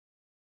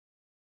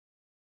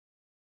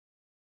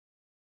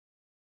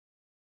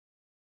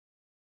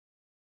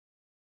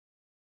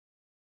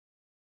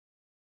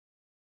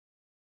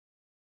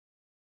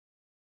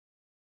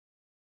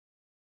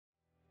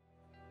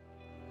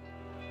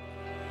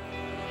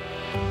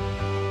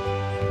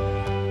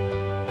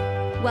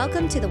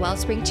Welcome to the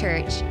Wellspring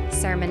Church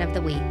Sermon of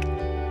the Week.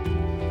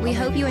 We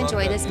hope you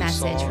enjoy this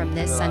message from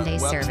this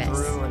Sunday's service.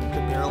 Through and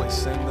could barely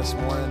sing this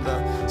morning.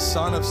 The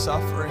Son of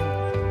Suffering.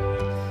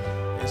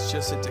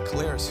 It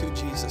declares who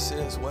Jesus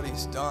is, what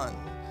he's done.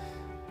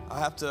 I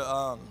have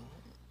to,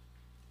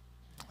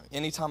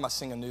 anytime I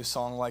sing a new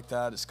song like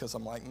that, it's because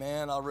I'm like,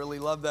 man, I really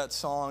love that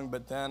song,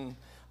 but then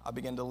I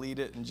begin to lead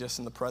it, and just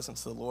in the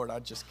presence of the Lord, I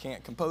just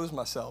can't compose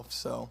myself.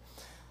 So,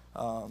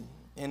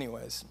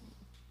 anyways,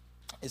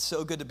 it's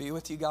so good to be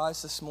with you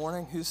guys this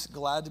morning. Who's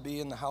glad to be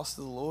in the house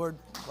of the Lord?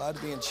 Glad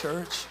to be in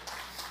church.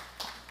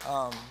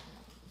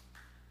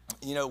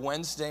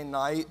 Wednesday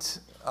night,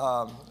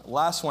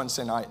 last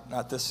Wednesday night,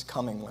 not this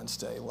coming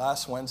Wednesday,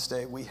 last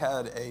Wednesday, we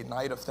had a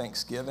night of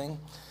Thanksgiving.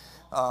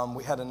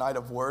 We had a night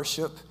of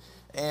worship.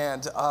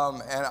 And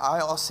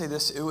I'll say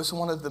this, it was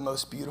one of the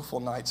most beautiful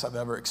nights I've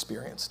ever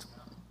experienced.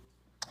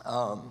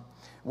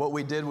 What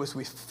we did was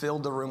we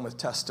filled the room with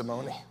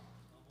testimony.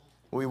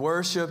 We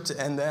worshiped,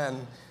 and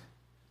then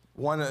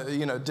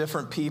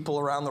different people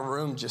around the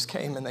room just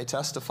came and they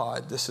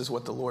testified, this is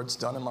what the Lord's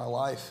done in my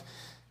life.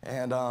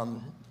 And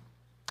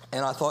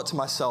I thought to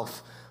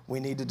myself, we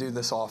need to do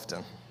this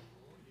often.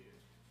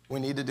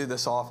 We need to do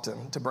this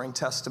often, to bring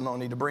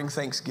testimony, to bring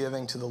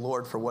thanksgiving to the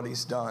Lord for what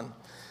he's done.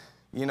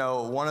 You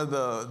know, one of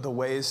the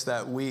ways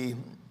that we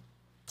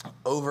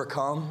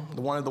overcome,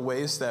 one of the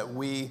ways that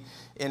we,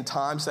 in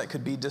times that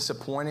could be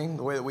disappointing,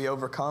 the way that we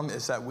overcome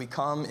is that we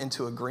come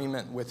into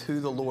agreement with who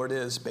the Lord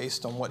is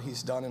based on what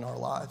he's done in our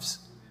lives.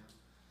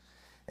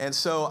 And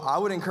so I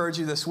would encourage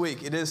you this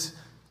week. It is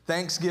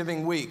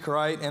Thanksgiving week,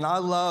 right? And I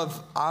love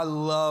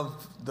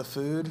the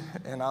food,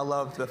 and I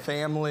love the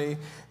family,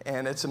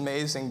 and it's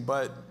amazing,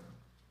 but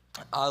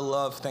I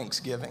love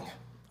Thanksgiving.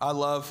 I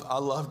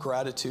love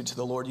gratitude to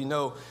the Lord. You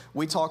know,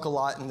 we talk a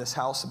lot in this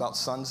house about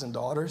sons and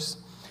daughters.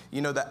 You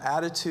know, the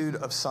attitude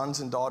of sons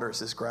and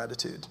daughters is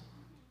gratitude,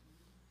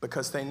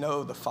 because they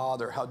know the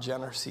Father, how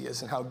generous he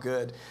is and how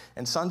good.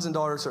 And sons and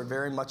daughters are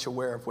very much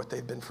aware of what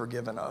they've been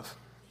forgiven of,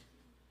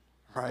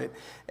 right?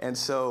 And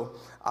so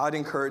I'd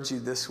encourage you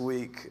this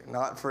week,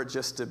 not for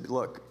just to,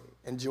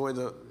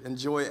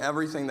 enjoy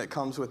everything that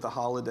comes with the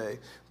holiday,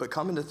 but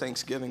come into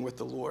Thanksgiving with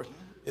the Lord.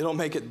 It'll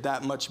make it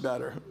that much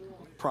better,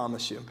 I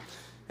promise you.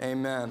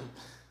 Amen.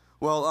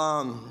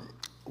 Well,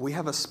 we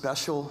have a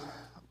special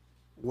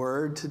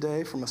word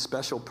today from a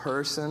special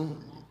person.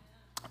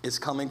 It's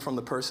coming from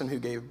the person who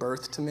gave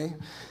birth to me.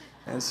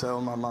 And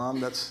so my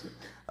mom,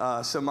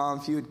 so Mom,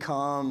 if you would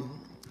come.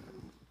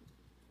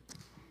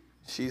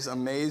 She's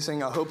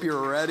amazing. I hope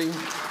you're ready.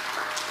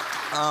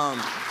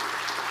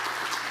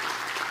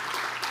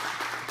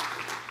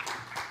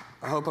 I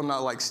hope I'm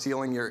not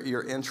stealing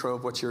your intro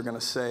of what you're going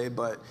to say,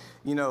 but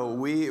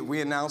we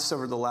announced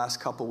over the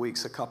last couple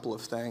weeks a couple of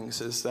things.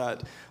 Is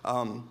that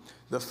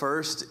the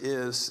first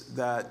is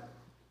that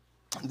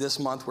this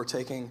month we're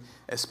taking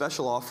a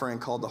special offering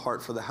called the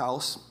Heart for the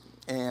House,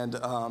 and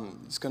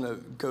it's going to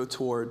go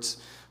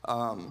towards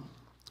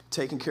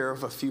taking care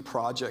of a few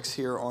projects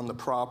here on the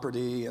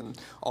property, and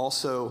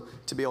also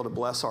to be able to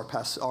bless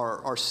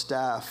our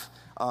staff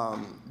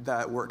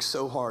that works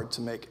so hard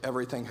to make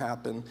everything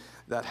happen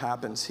that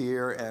happens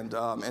here.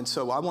 And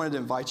so I wanted to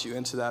invite you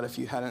into that if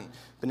you hadn't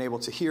been able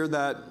to hear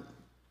that.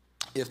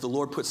 If the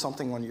Lord put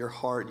something on your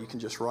heart, you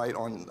can just write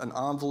on an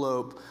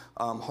envelope,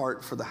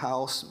 Heart for the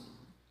House.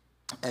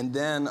 And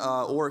then,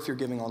 or if you're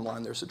giving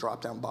online, there's a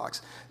drop-down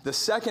box. The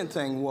second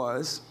thing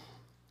was,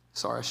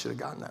 sorry, I should have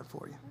gotten that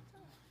for you.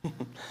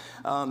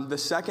 The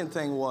second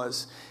thing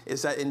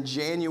is that in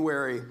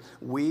January,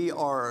 we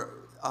are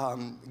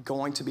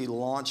going to be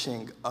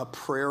launching a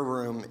prayer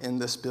room in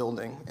this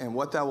building. And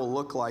what that will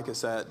look like is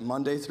that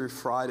Monday through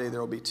Friday, there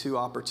will be 2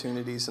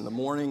 opportunities in the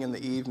morning and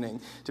the evening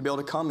to be able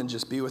to come and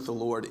just be with the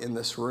Lord in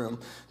this room.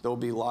 There will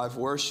be live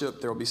worship.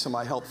 There will be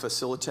somebody help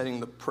facilitating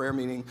the prayer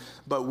meeting.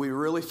 But we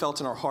really felt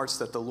in our hearts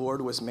that the Lord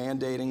was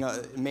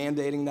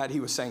mandating that. He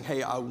was saying,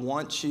 hey, I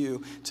want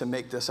you to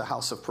make this a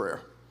house of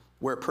prayer,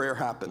 where prayer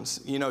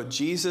happens. You know,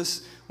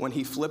 Jesus, when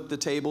he flipped the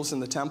tables in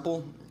the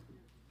temple,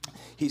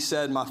 he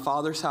said, my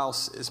Father's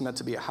house is meant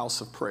to be a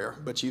house of prayer,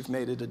 but you've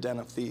made it a den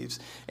of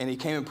thieves. And he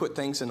came and put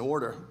things in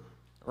order,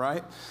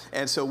 right?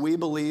 And so we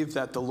believe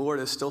that the Lord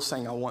is still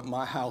saying, I want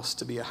my house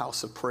to be a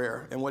house of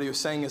prayer. And what he was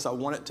saying is, I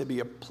want it to be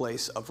a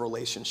place of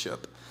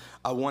relationship.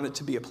 I want it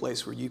to be a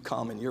place where you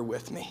come and you're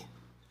with me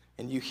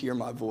and you hear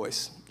my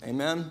voice.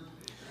 Amen?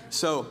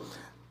 So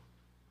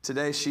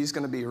today she's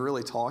going to be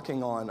really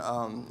talking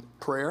on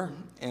prayer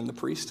and the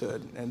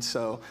priesthood. And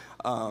so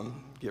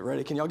get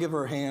ready. Can y'all give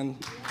her a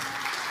hand?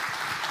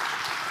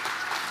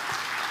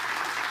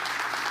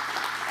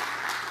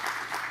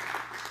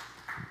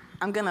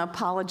 I'm going to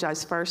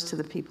apologize first to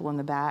the people in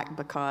the back,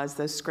 because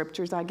those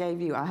scriptures I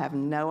gave you, I have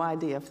no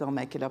idea if they'll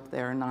make it up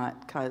there or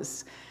not.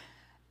 Because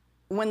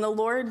when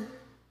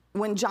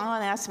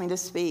John asked me to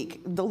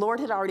speak, the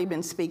Lord had already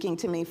been speaking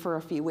to me for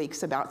a few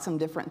weeks about some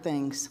different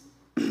things.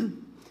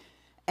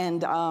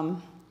 And I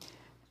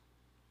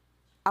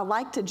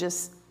like to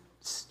just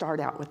start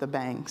out with a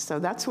bang. So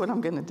that's what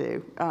I'm going to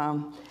do.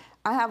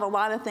 I have a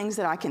lot of things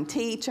that I can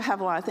teach. I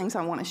have a lot of things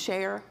I want to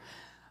share.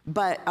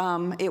 But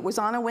it was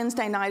on a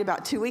Wednesday night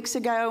about 2 weeks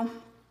ago.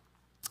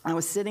 I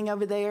was sitting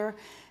over there,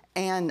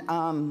 and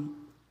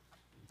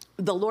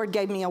the Lord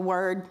gave me a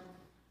word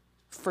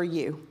for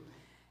you.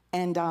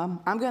 And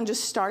I'm going to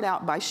just start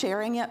out by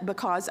sharing it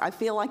because I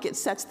feel like it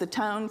sets the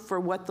tone for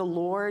what the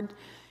Lord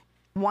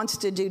wants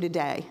to do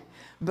today.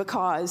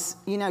 Because,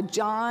 you know,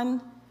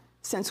 John,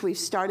 since the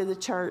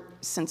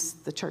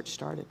church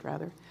started,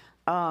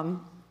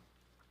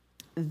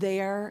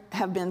 there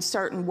have been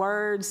certain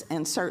words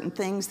and certain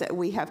things that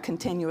we have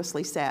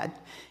continuously said.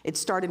 It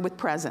started with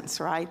presence,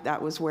 right?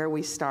 That was where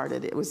we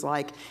started. It was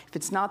like, if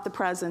it's not the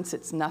presence,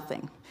 it's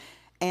nothing.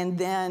 And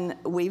then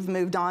we've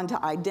moved on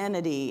to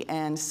identity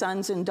and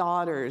sons and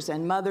daughters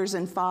and mothers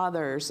and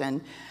fathers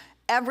and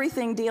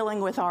everything dealing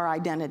with our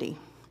identity.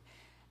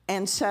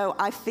 And so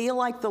I feel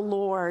like the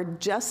Lord,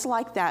 just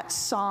like that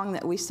song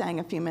that we sang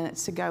a few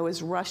minutes ago,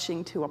 is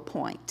rushing to a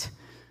point.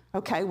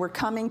 Okay, we're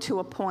coming to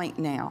a point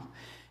now.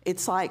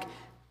 It's like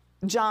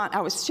John,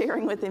 I was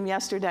sharing with him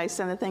yesterday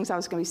some of the things I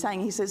was going to be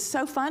saying. He says,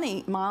 so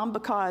funny, Mom,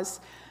 because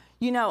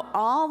you know,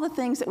 all the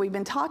things that we've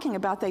been talking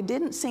about, they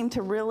didn't seem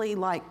to really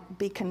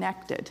be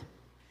connected.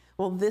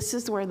 Well, this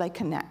is where they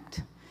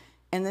connect.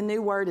 And the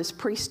new word is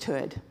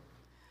priesthood,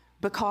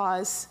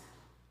 because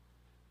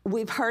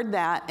we've heard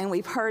that, and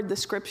we've heard the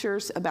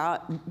scriptures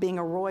about being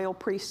a royal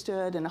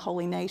priesthood and a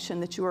holy nation,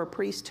 that you are a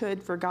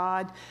priesthood for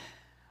God.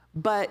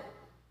 But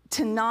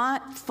to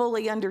not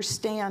fully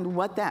understand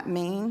what that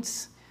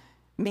means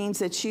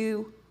that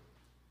you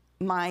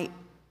might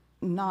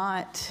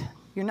not...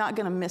 You're not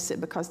going to miss it,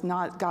 because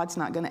God's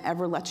not going to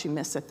ever let you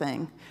miss a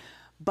thing.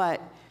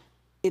 But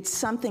it's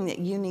something that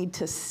you need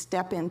to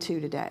step into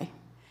today.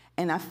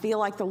 And I feel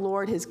like the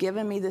Lord has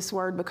given me this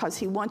word because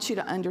he wants you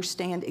to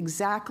understand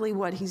exactly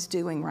what he's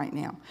doing right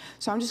now.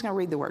 So I'm just going to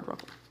read the word real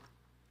quick.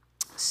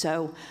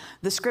 So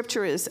the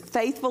scripture is,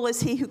 faithful is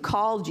he who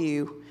called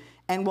you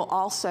and will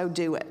also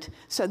do it.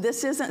 So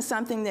this isn't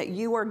something that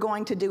you are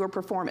going to do or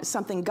perform. It's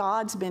something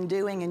God's been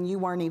doing and you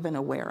weren't even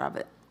aware of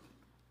it.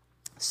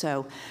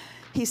 So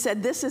he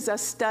said, this is a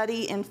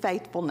study in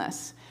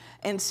faithfulness.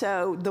 And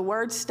so the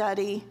word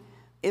study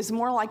is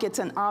more like it's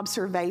an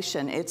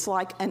observation. It's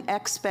like an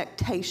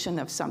expectation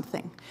of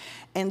something.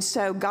 And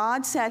so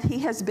God said he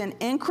has been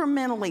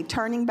incrementally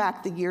turning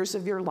back the years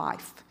of your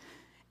life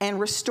and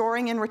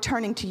restoring and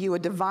returning to you a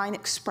divine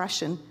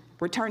expression,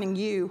 returning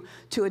you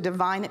to a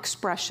divine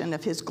expression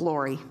of his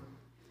glory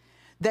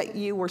that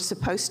you were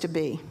supposed to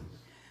be.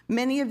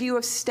 Many of you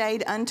have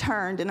stayed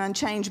unturned and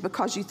unchanged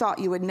because you thought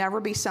you would never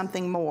be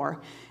something more,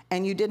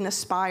 and you didn't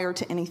aspire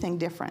to anything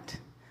different.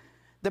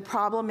 The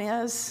problem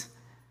is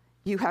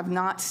you have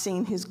not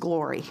seen his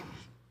glory.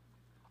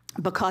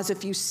 Because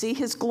if you see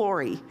his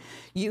glory,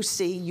 you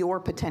see your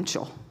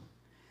potential.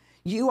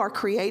 You are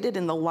created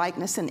in the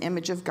likeness and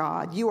image of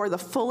God. You are the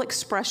full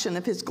expression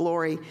of his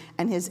glory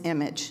and his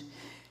image.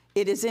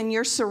 It is in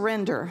your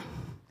surrender,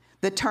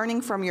 the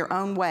turning from your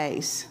own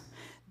ways,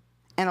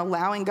 and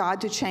allowing God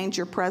to change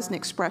your present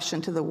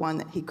expression to the one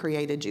that he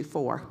created you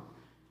for.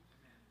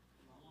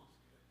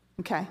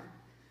 Okay?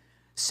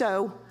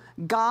 So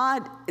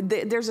God,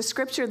 there's a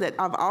scripture that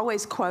I've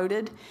always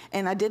quoted,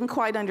 and I didn't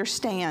quite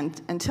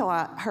understand until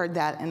I heard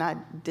that, and I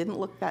didn't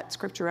look that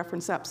scripture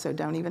reference up, so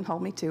don't even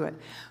hold me to it.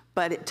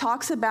 But it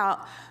talks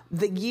about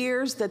the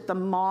years that the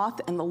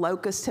moth and the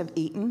locust have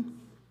eaten,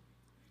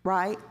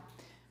 right?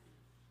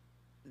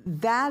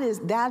 That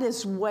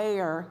is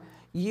where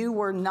you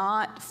were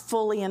not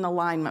fully in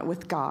alignment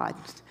with God.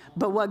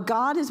 But what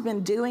God has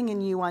been doing in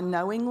you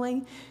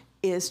unknowingly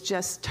is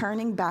just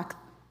turning back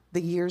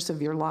the years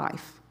of your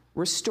life,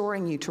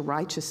 restoring you to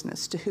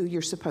righteousness, to who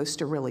you're supposed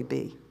to really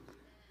be.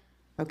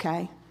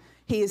 Okay?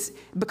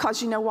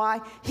 Because you know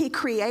why? He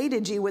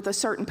created you with a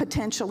certain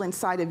potential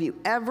inside of you.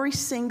 Every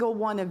single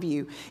one of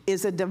you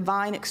is a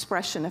divine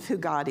expression of who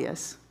God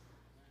is.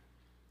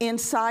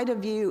 Inside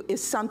of you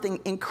is something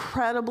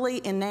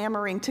incredibly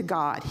enamoring to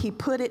God. He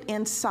put it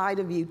inside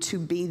of you to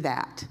be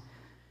that.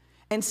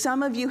 And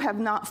some of you have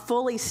not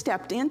fully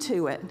stepped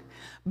into it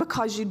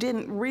because you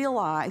didn't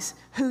realize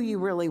who you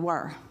really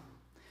were.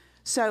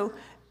 So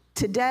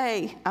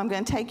today, I'm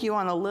going to take you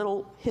on a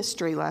little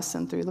history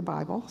lesson through the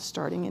Bible,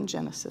 starting in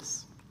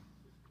Genesis.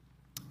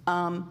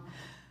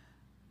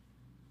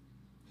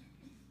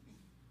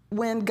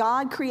 When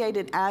God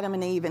created Adam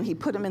and Eve and he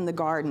put them in the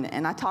garden,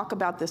 and I talk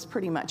about this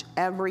pretty much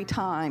every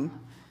time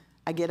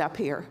I get up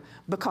here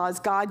because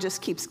God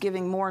just keeps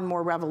giving more and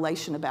more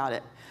revelation about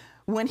it.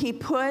 When he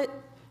put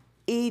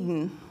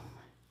Eden,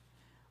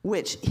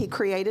 which he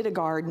created a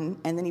garden,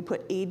 and then he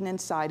put Eden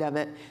inside of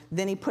it,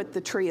 then he put the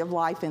tree of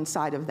life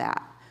inside of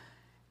that.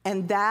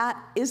 And that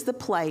is the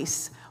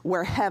place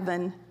where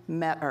heaven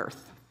met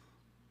earth.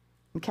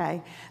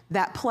 Okay?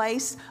 That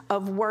place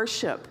of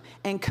worship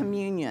and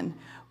communion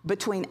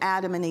between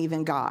Adam and Eve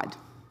and God.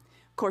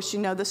 Of course, you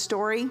know the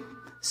story.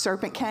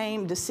 Serpent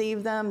came,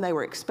 deceived them. They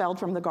were expelled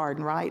from the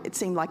garden, right? It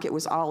seemed like it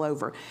was all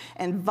over.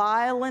 And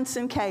violence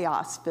and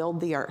chaos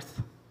filled the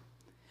earth.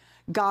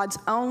 God's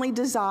only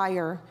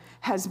desire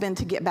has been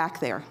to get back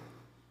there.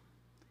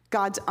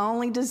 God's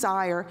only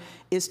desire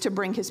is to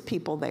bring his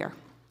people there.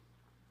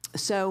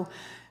 So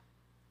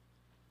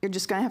you're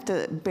just going to have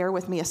to bear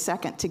with me a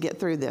second to get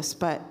through this.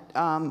 But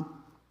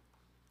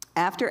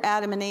after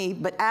Adam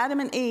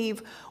and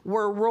Eve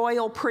were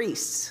royal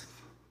priests.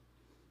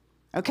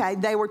 Okay,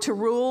 they were to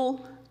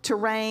rule, to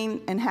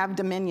reign, and have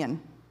dominion.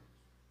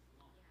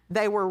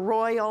 They were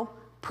royal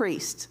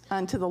priests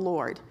unto the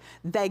Lord.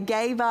 They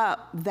gave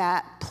up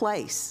that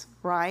place,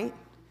 right?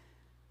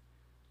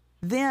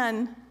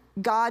 Then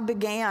God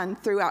began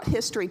throughout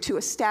history to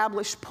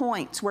establish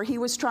points where he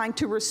was trying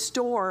to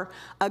restore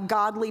a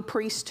godly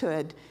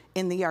priesthood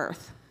in the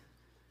earth.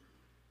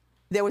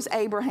 There was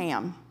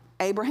Abraham.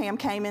 Abraham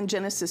came in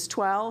Genesis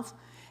 12,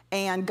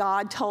 and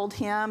God told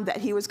him that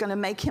he was going to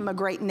make him a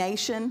great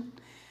nation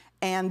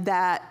and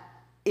that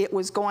it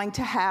was going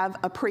to have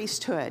a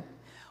priesthood.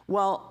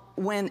 Well,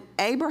 when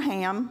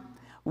Abraham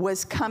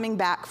was coming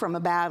back from a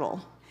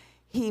battle,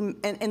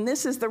 and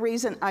this is the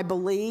reason I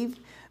believe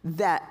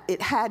that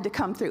it had to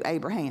come through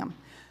Abraham.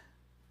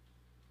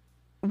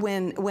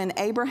 When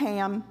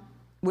Abraham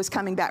was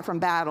coming back from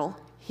battle,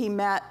 he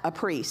met a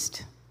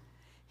priest.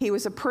 He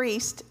was a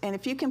priest, and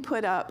if you can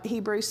put up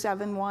Hebrews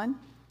 7:1.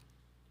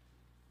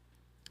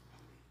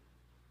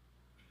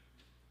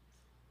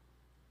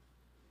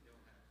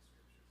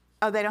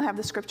 Oh, they don't have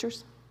the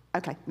scriptures?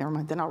 Okay, never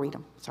mind, then I'll read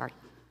them, sorry.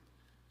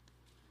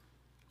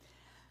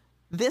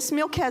 This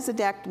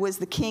Melchizedek was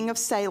the king of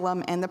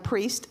Salem and the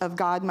priest of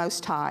God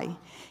Most High.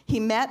 He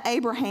met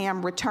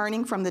Abraham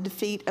returning from the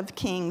defeat of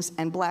kings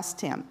and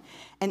blessed him.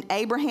 And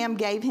Abraham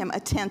gave him a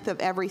tenth of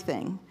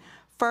everything.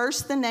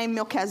 First, the name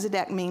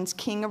Melchizedek means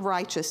king of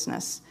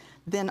righteousness,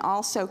 then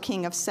also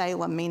king of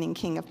Salem, meaning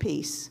king of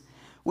peace.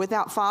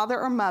 Without father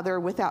or mother,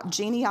 without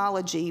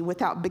genealogy,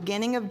 without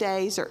beginning of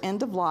days or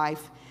end of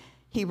life,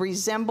 he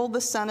resembled the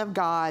Son of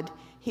God.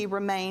 He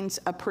remains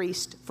a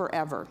priest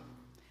forever.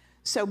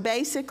 So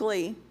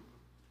basically,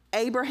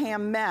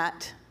 Abraham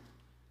met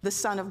the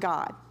Son of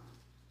God.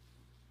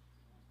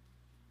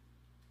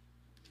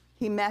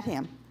 He met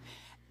him.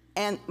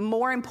 And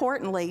more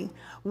importantly,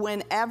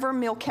 whenever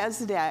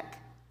Melchizedek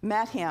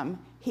met him,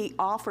 he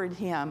offered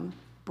him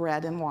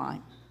bread and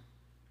wine.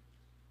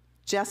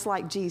 Just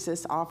like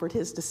Jesus offered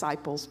his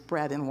disciples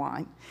bread and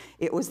wine.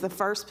 It was the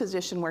first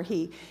position where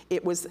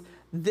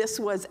this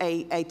was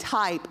a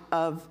type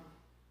of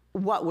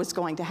what was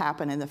going to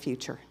happen in the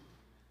future,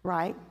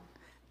 right?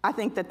 I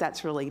think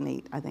that's really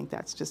neat. I think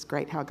that's just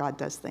great how God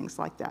does things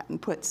like that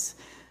and puts,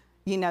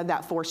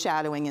 that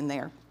foreshadowing in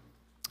there.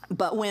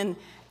 But when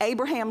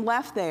Abraham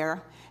left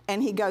there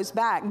and he goes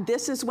back,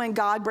 this is when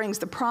God brings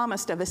the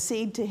promise of a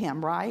seed to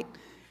him, right?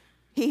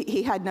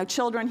 He had no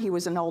children. He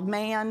was an old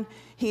man.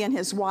 He and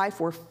his wife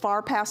were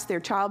far past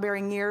their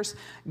childbearing years.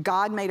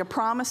 God made a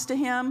promise to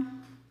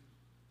him,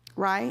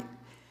 right?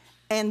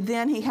 And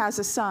then he has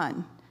a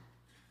son.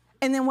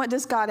 And then what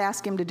does God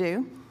ask him to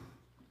do?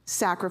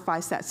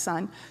 Sacrifice that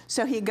son.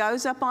 So he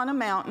goes up on a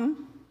mountain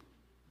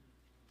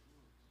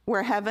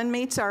where heaven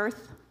meets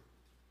earth,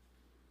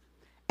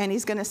 and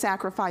he's going to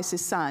sacrifice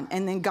his son.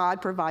 And then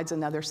God provides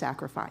another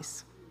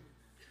sacrifice,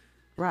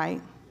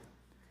 right?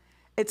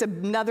 It's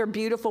another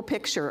beautiful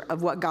picture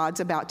of what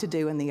God's about to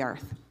do in the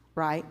earth,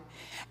 right?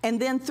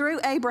 And then through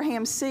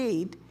Abraham's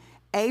seed,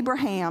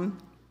 Abraham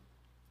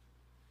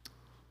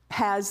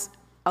has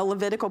a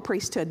Levitical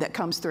priesthood that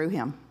comes through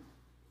him.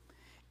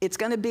 It's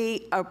going to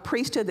be a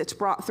priesthood that's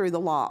brought through the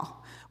law,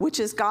 which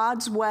is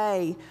God's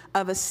way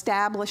of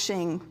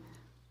establishing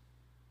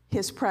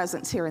his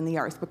presence here in the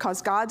earth,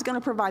 because God's going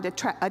to provide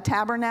a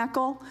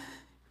tabernacle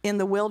in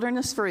the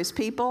wilderness for his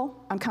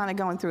people. I'm kind of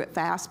going through it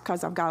fast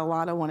because I've got a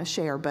lot I want to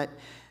share, but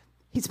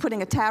he's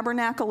putting a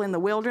tabernacle in the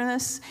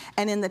wilderness,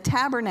 and in the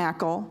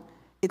tabernacle,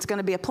 it's going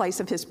to be a place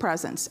of his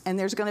presence. And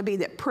there's going to be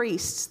the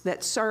priests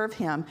that serve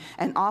him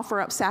and offer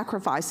up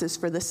sacrifices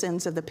for the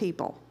sins of the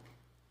people.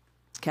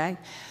 Okay?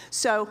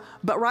 So,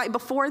 but right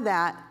before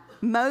that,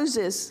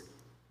 Moses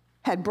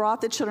had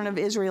brought the children of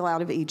Israel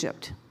out of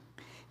Egypt.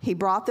 He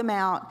brought them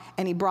out,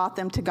 and he brought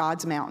them to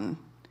God's mountain.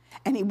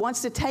 And he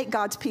wants to take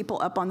God's people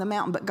up on the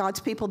mountain, but God's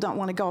people don't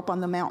want to go up on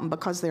the mountain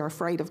because they're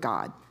afraid of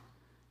God.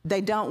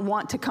 They don't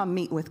want to come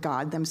meet with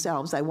God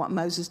themselves. They want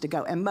Moses to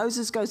go. And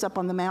Moses goes up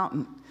on the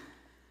mountain.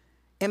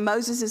 And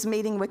Moses is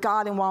meeting with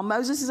God. And while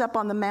Moses is up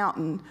on the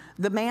mountain,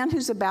 the man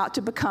who's about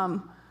to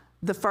become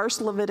the first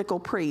Levitical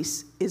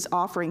priest is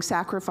offering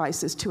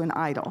sacrifices to an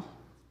idol.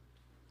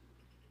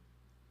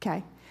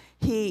 Okay?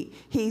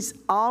 He's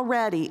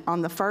already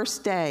on the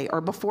first day,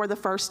 or before the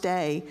first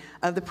day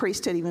of the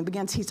priesthood even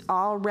begins, he's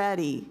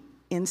already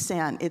in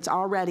sin. It's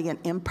already an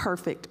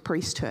imperfect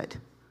priesthood.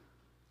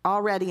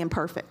 Already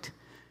imperfect.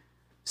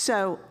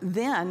 So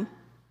then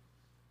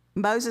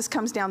Moses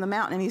comes down the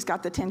mountain and he's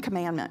got the 10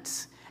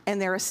 Commandments.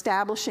 And they're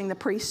establishing the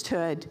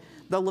priesthood,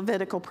 the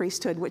Levitical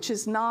priesthood, which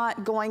is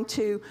not going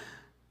to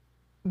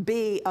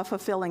be a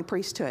fulfilling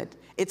priesthood.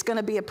 It's going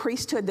to be a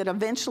priesthood that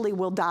eventually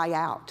will die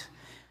out,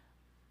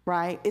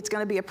 right? It's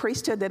going to be a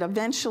priesthood that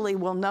eventually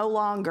will no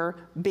longer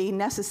be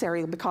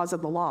necessary because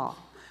of the law.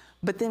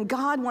 But then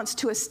God wants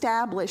to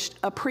establish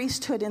a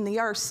priesthood in the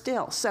earth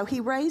still. So he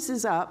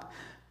raises up,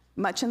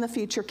 much in the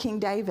future, King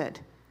David.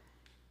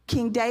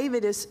 King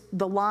David is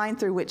the line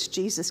through which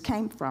Jesus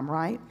came from,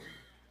 right?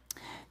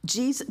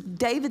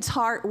 David's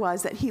heart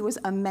was that he was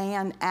a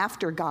man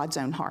after God's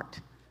own heart,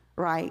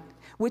 right?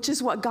 Which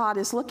is what God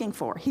is looking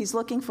for. He's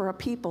looking for a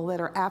people that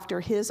are after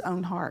his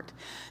own heart,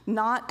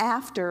 not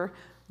after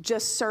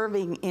just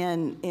serving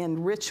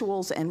in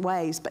rituals and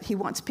ways, but he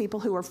wants people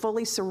who are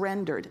fully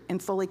surrendered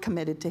and fully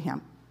committed to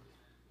him.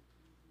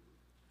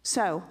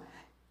 So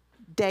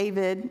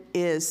David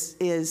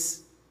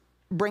is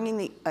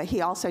bringing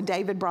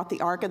David brought the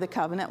Ark of the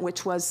Covenant,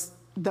 which was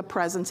the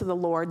presence of the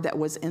Lord that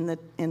was in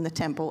the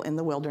temple in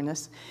the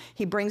wilderness.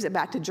 He brings it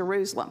back to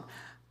Jerusalem.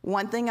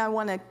 One thing I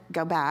want to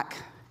go back,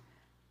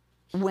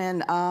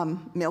 when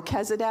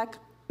Melchizedek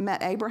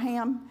met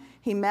Abraham,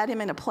 he met him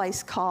in a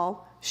place called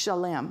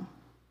Shalem.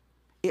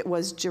 It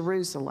was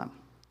Jerusalem,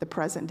 the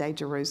present day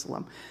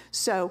Jerusalem.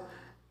 So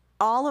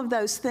all of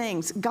those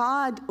things,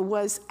 God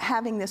was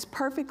having this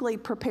perfectly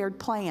prepared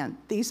plan.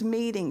 These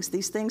meetings,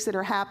 these things that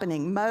are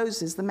happening,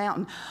 Moses, the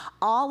mountain,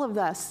 all of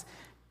this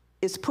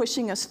is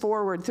pushing us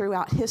forward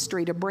throughout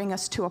history to bring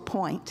us to a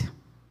point.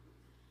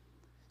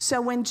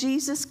 So when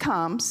Jesus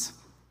comes,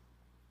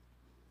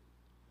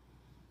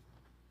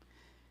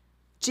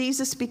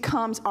 Jesus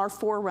becomes our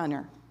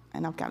forerunner.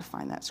 And I've got to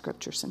find that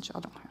scripture since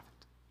y'all don't have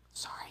it.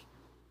 Sorry.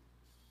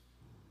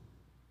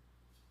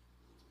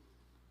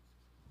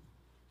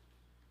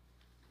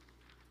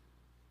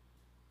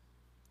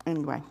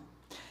 Anyway,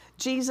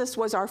 Jesus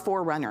was our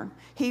forerunner.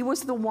 He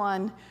was the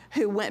one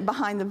who went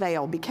behind the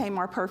veil, became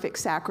our perfect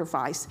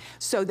sacrifice,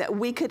 so that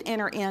we could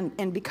enter in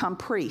and become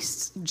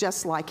priests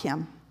just like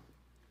him.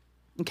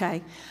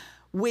 Okay?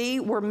 We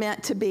were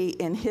meant to be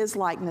in his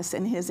likeness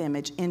and his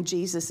image, in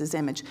Jesus'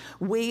 image.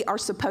 We are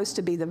supposed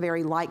to be the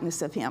very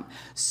likeness of him,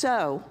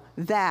 so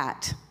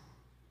that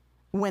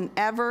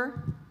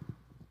whenever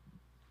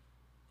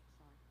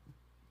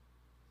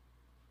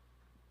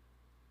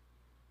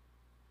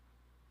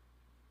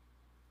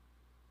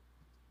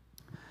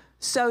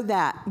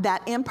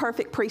that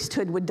imperfect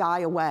priesthood would die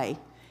away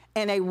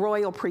and a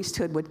royal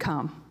priesthood would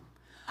come.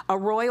 A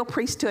royal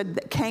priesthood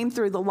that came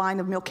through the line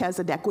of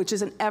Melchizedek, which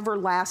is an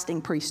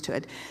everlasting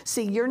priesthood.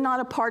 See, you're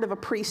not a part of a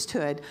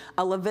priesthood,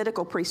 a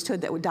Levitical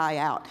priesthood that would die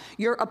out.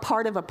 You're a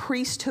part of a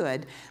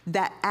priesthood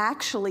that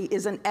actually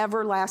is an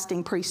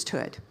everlasting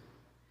priesthood.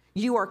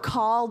 You are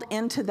called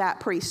into that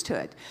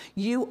priesthood.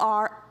 You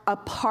are a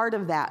part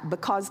of that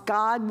because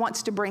God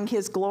wants to bring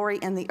his glory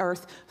in the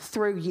earth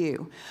through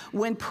you.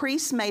 When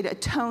priests made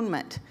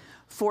atonement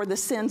for the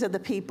sins of the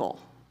people,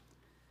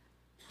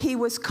 he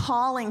was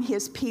calling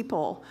his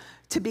people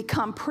to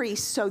become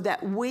priests so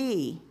that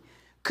we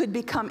could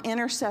become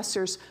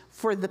intercessors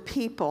for the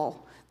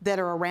people that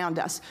are around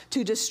us,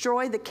 to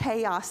destroy the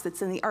chaos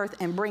that's in the earth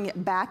and bring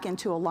it back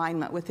into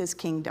alignment with his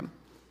kingdom.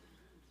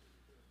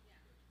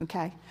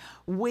 Okay?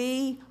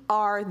 We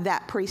are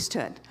that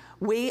priesthood.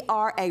 We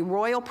are a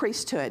royal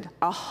priesthood,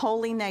 a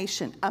holy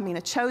nation,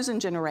 a chosen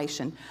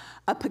generation,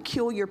 a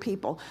peculiar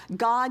people.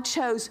 God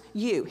chose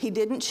you. He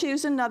didn't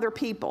choose another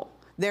people.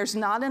 There's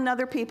not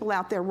another people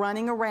out there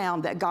running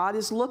around that God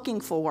is looking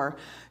for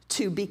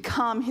to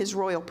become his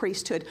royal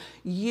priesthood.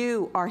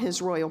 You are his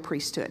royal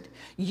priesthood.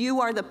 You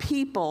are the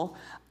people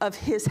of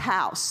his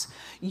house.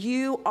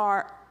 You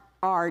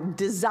are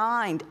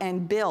designed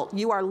and built.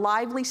 You are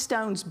lively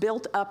stones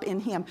built up in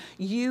him.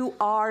 You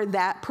are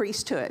that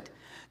priesthood.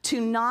 To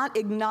not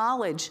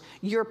acknowledge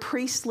your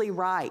priestly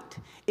right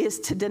is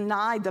to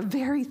deny the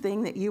very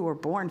thing that you were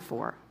born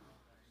for.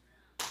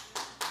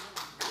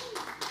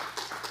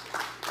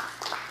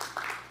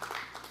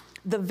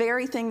 The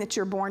very thing that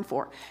you're born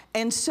for.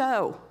 And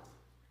so,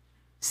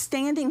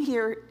 standing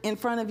here in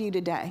front of you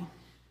today,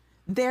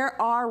 there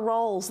are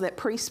roles that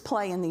priests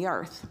play in the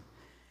earth.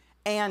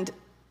 And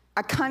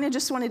I kind of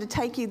just wanted to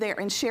take you there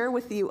and share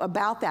with you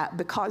about that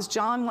because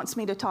John wants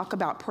me to talk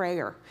about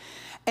prayer.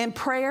 And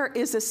prayer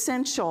is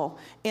essential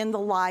in the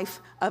life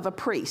of a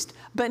priest,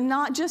 but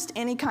not just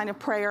any kind of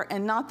prayer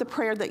and not the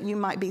prayer that you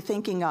might be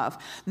thinking of.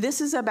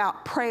 This is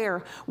about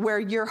prayer where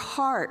your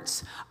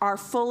hearts are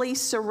fully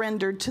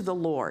surrendered to the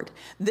Lord.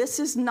 This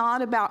is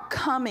not about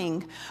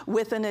coming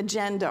with an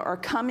agenda or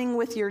coming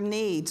with your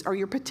needs or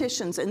your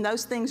petitions, and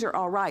those things are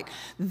all right.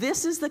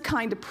 This is the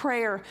kind of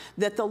prayer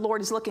that the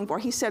Lord is looking for.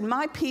 He said,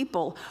 my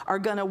people are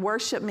going to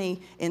worship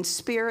me in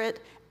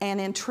spirit and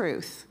in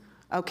truth.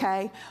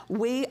 Okay?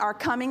 We are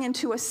coming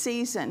into a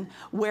season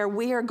where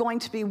we are going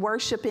to be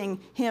worshiping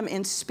him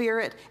in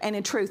spirit and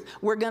in truth.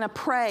 We're going to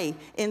pray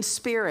in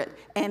spirit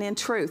and in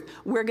truth.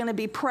 We're going to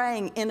be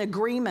praying in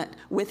agreement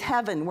with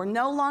heaven. We're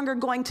no longer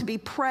going to be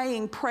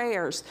praying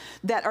prayers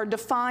that are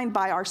defined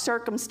by our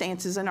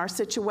circumstances and our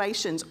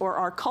situations or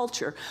our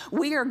culture.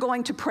 We are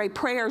going to pray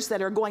prayers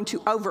that are going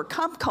to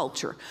overcome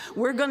culture.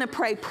 We're going to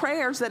pray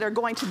prayers that are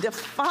going to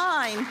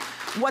define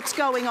what's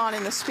going on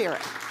in the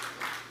spirit.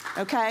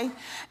 Okay?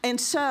 And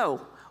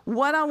so,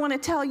 what I want to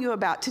tell you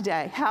about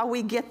today, how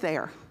we get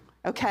there,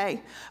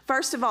 okay?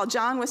 First of all,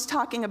 John was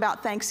talking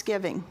about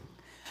Thanksgiving.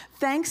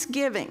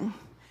 Thanksgiving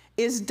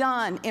is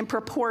done in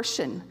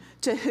proportion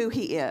to who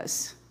he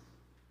is.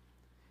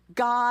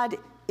 God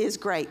is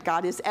great.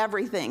 God is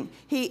everything.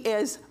 He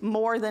is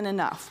more than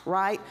enough,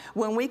 right?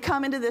 When we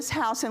come into this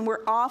house and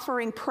we're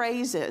offering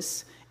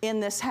praises in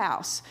this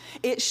house,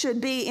 it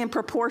should be in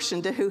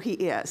proportion to who he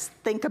is.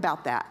 Think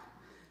about that.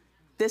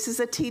 This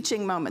is a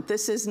teaching moment.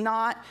 This is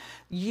not,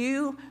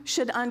 you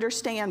should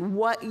understand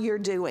what you're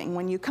doing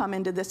when you come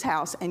into this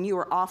house and you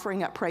are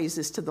offering up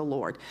praises to the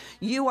Lord.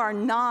 You are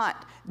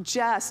not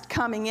just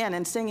coming in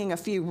and singing a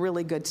few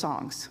really good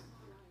songs,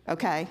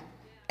 okay?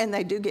 And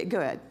they do get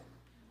good,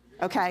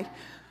 okay?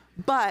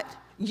 But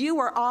you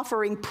are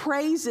offering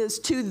praises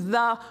to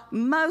the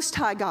Most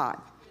High God.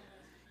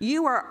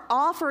 You are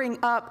offering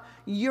up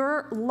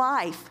your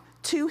life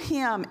to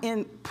him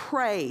in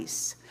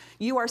praise.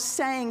 You are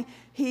saying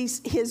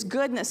his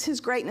goodness, his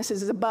greatness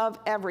is above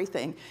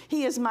everything.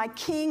 He is my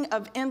King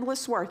of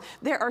endless worth.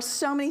 There are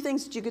so many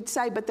things that you could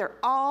say, but they're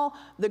all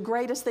the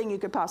greatest thing you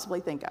could possibly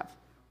think of.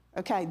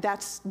 Okay,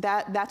 that's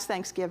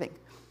Thanksgiving.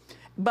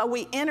 But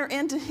we enter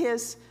into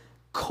his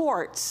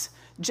courts,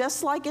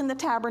 just like in the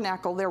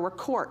tabernacle, there were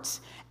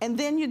courts. And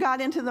then you got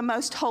into the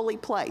most holy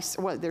place.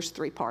 Well, there's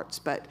 3 parts,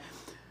 but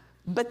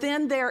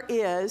then there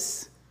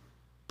is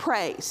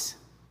praise.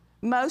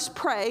 Most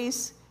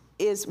praise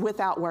is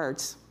without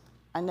words.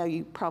 I know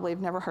you probably have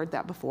never heard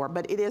that before,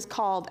 but it is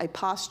called a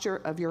posture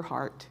of your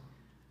heart.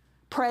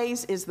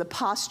 Praise is the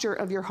posture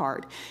of your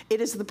heart. It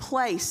is the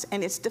place,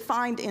 and it's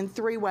defined in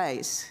 3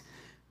 ways.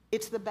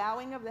 It's the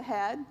bowing of the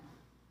head,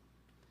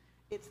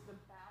 it's the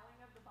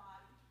bowing of the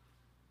body,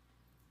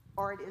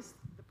 or it is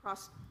the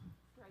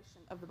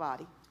prostration of the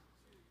body.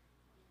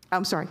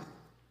 I'm sorry.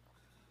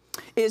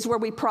 It is where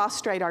we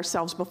prostrate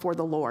ourselves before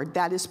the Lord.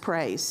 That is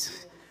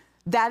praise.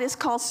 That is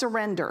called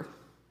surrender.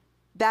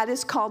 That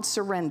is called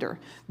surrender.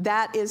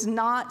 That is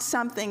not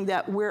something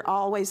that we're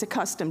always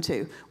accustomed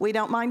to. We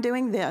don't mind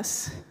doing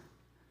this,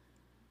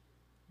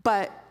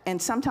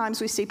 and sometimes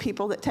we see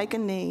people that take a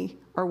knee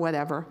or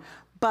whatever,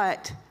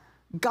 but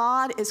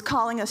God is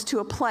calling us to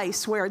a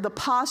place where the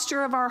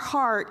posture of our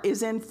heart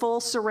is in full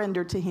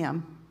surrender to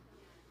him.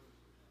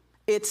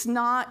 It's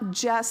not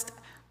just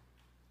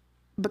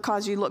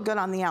because you look good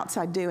on the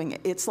outside doing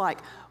it. It's like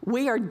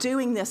we are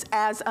doing this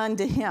as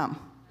unto him.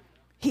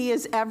 He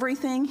is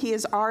everything. He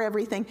is our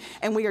everything.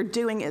 And we are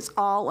doing it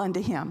all unto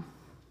him.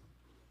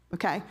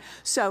 Okay?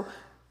 So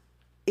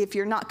if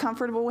you're not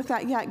comfortable with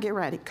that yet, get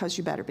ready, because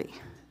you better be.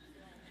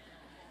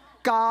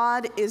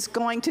 God is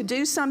going to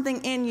do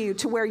something in you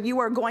to where you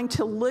are going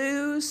to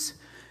lose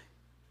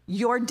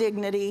your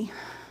dignity,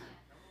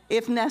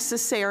 if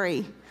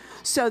necessary,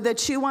 so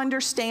that you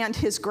understand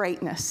his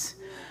greatness.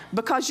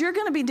 Because you're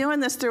going to be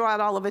doing this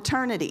throughout all of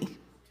eternity.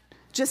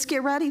 Just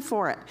get ready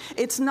for it.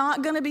 It's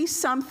not going to be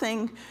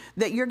something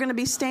that you're going to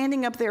be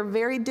standing up there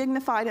very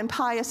dignified and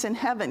pious in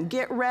heaven.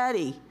 Get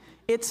ready.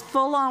 It's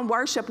full-on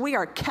worship. We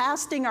are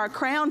casting our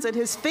crowns at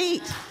his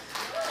feet.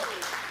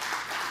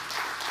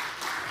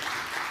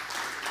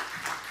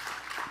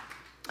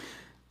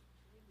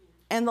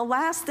 And the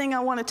last thing I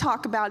want to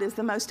talk about is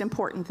the most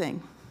important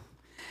thing.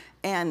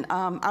 And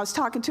I was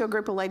talking to a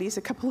group of ladies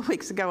a couple of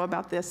weeks ago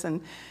about this,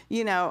 and,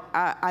 you know,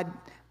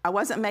 I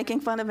wasn't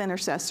making fun of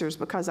intercessors,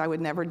 because I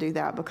would never do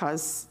that,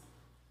 because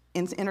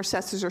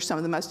intercessors are some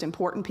of the most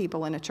important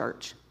people in a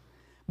church.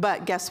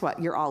 But guess what?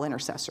 You're all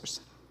intercessors.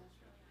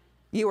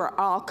 You are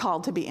all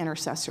called to be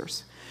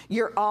intercessors.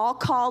 You're all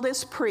called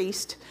as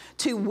priests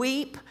to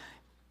weep.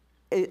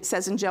 It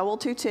says in Joel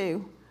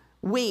 2:2,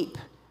 weep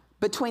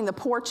between the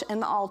porch and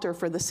the altar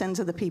for the sins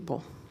of the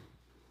people.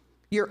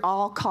 You're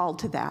all called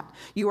to that.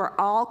 You are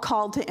all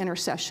called to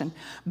intercession,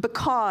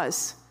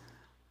 because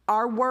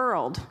our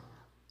world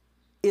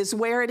is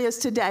where it is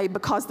today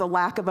because the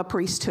lack of a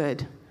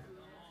priesthood.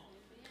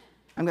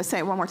 I'm going to say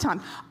it one more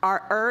time.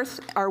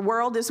 Our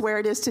world is where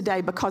it is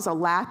today because of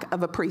lack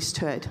of a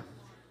priesthood.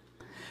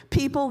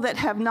 People that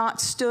have not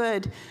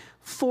stood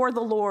for the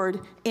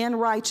Lord in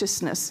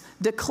righteousness,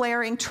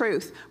 declaring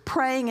truth,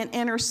 praying and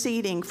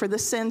interceding for the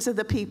sins of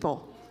the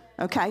people.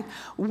 Okay?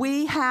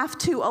 We have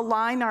to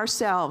align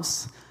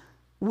ourselves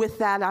with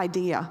that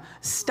idea.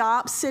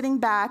 Stop sitting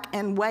back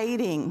and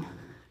waiting.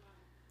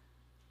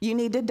 You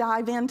need to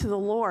dive into the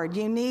Lord.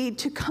 You need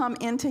to come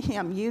into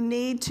him. You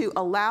need to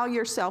allow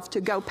yourself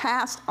to go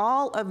past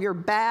all of your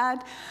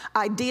bad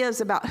ideas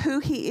about who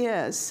he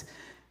is,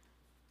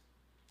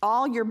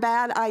 all your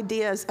bad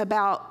ideas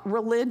about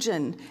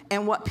religion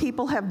and what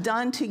people have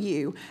done to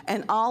you,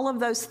 and all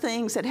of those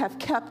things that have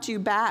kept you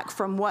back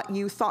from what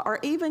you thought, or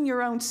even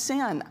your own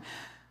sin.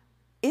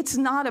 It's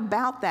not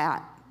about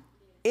that.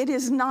 It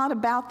is not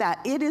about that.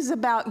 It is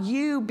about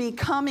you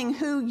becoming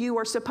who you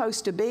are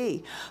supposed to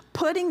be.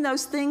 Putting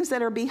those things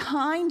that are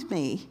behind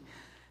me,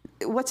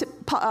 what's it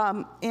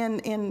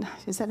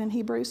is that in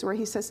Hebrews, where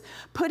he says,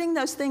 putting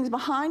those things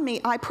behind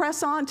me, I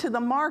press on to the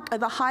mark of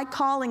the high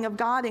calling of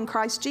God in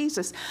Christ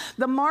Jesus.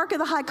 The mark of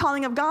the high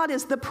calling of God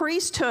is the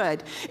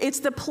priesthood. It's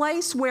the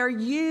place where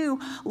you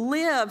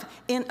live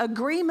in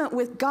agreement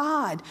with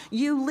God.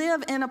 You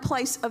live in a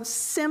place of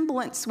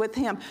semblance with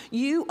him.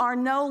 You are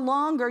no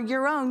longer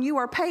your own. You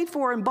are paid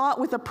for and bought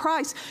with a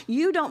price.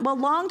 You don't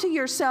belong to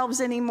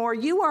yourselves anymore.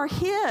 You are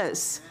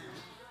his.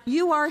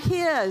 You are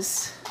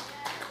his.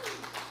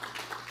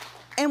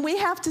 And we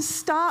have to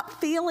stop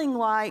feeling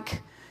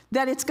like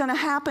that it's going to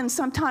happen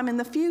sometime in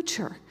the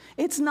future.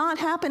 It's not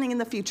happening in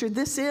the future.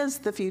 This is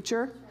the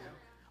future.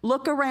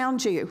 Look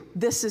around you.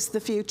 This is the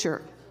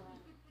future.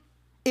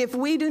 If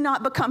we do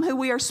not become who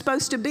we are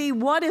supposed to be,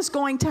 what is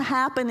going to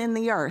happen in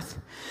the earth?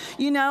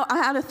 You know, I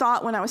had a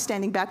thought when I was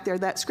standing back there,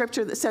 that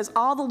scripture that says,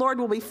 all the Lord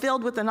will be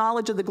filled with the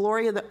knowledge of the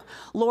glory of the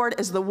Lord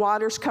as the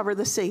waters cover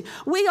the sea.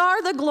 We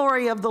are the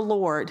glory of the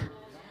Lord.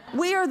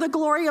 We are the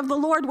glory of the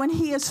Lord when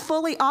he is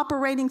fully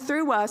operating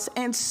through us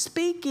and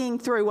speaking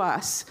through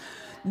us.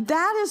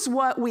 That is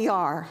what we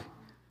are.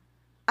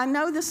 I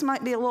know this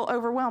might be a little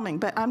overwhelming,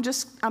 but I'm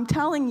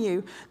telling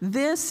you,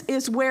 this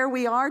is where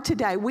we are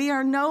today. We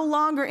are no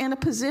longer in a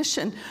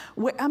position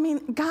where,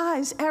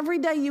 guys, every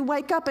day you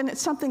wake up and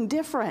it's something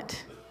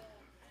different.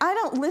 I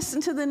don't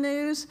listen to the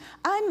news.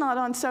 I'm not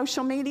on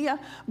social media,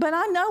 but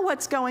I know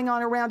what's going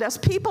on around us.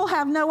 People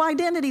have no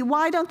identity.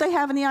 Why don't they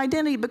have any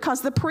identity? Because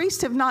the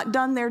priests have not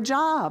done their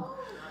job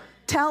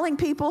telling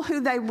people who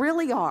they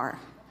really are.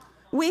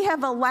 We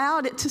have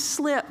allowed it to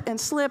slip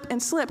and slip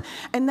and slip,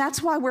 and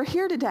that's why we're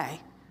here today.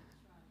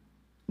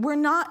 We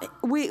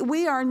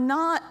are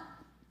not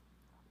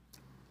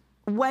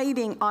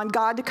waiting on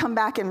God to come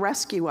back and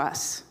rescue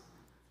us.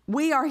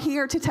 We are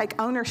here to take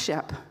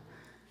ownership.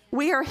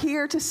 We are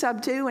here to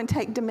subdue and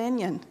take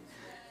dominion.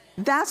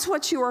 That's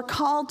what you are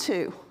called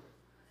to.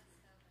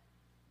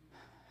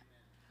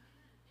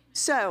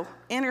 So,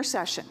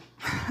 intercession.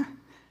 Let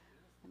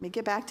me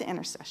get back to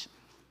intercession.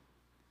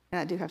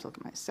 And I do have to look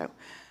at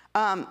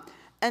my,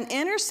 an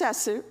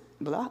intercessor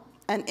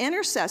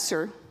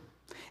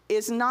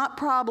is not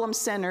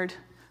problem-centered,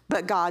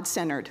 but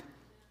God-centered.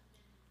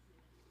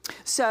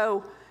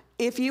 So,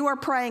 if you are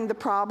praying the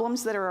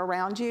problems that are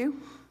around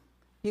you,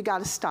 you got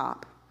to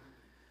stop.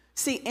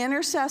 See,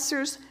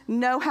 intercessors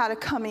know how to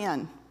come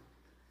in.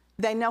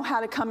 They know how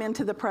to come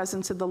into the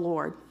presence of the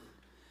Lord.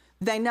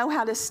 They know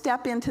how to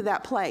step into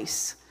that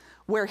place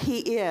where he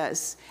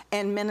is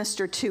and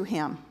minister to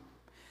him.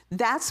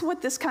 That's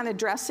what this kind of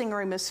dressing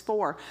room is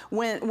for.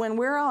 When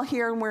we're all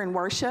here and we're in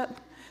worship,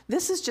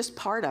 this is just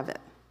part of it,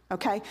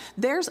 okay?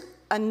 There's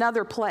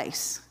another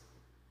place.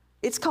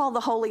 It's called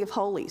the Holy of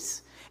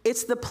Holies.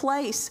 It's the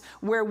place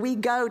where we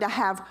go to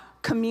have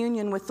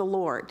communion with the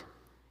Lord.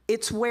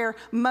 It's where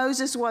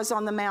Moses was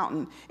on the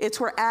mountain. It's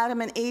where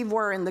Adam and Eve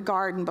were in the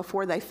garden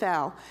before they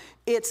fell.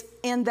 It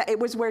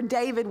was where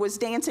David was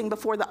dancing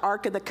before the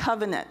Ark of the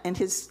Covenant, and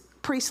his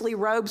priestly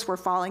robes were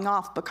falling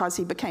off because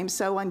he became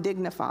so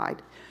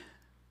undignified.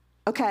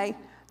 Okay,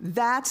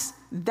 that's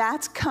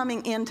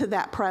coming into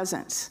that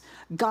presence.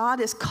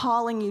 God is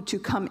calling you to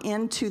come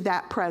into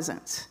that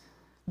presence.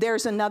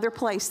 There's another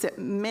place that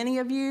many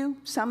of you,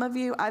 some of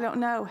you, I don't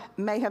know,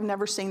 may have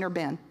never seen or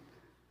been.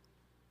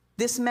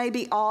 This may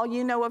be all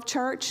you know of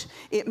church.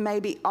 It may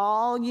be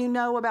all you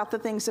know about the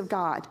things of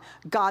God.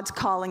 God's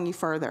calling you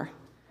further.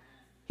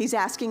 He's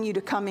asking you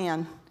to come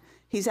in.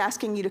 He's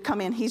asking you to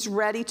come in. He's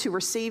ready to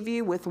receive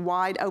you with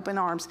wide open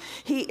arms.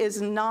 He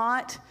is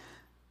not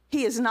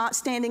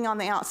standing on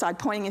the outside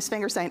pointing his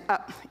finger saying,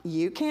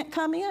 you can't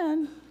come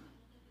in.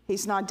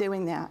 He's not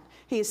doing that.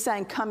 He is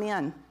saying, come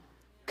in,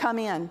 come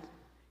in.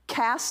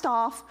 Cast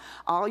off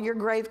all your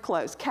grave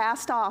clothes.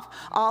 Cast off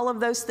all of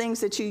those things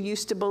that you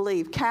used to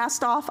believe.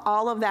 Cast off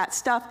all of that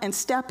stuff and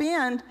step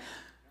in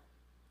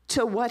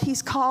to what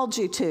he's called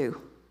you to.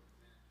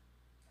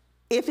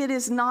 If it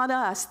is not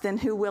us, then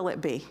who will it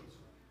be?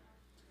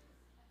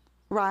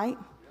 Right?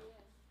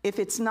 If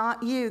it's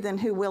not you, then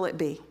who will it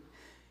be?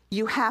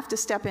 You have to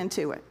step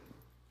into it.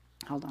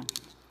 Hold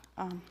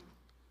on.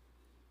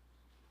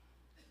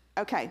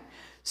 Okay,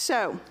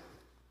 so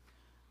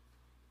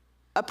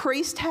a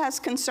priest has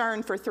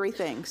concern for three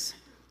things.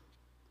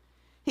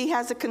 He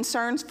has a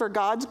concern for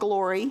God's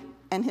glory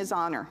and his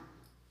honor.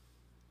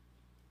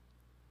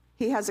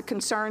 He has a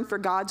concern for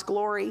God's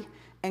glory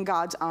and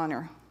God's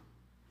honor.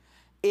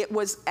 It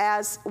was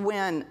as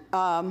when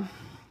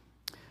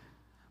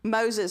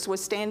Moses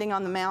was standing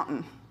on the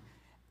mountain,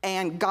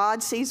 and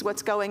God sees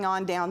what's going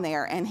on down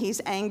there, and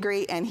he's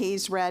angry, and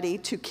he's ready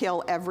to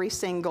kill every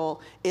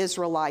single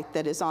Israelite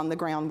that is on the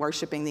ground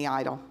worshiping the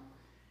idol.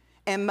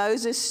 And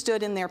Moses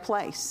stood in their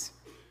place.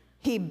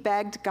 He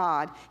begged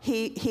God.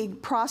 He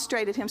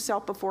prostrated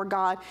himself before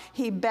God.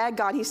 He begged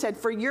God. He said,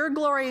 for your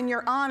glory and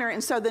your honor,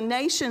 and so the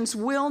nations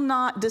will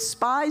not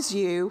despise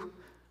you,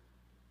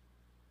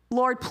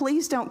 Lord,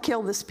 please don't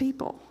kill this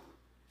people.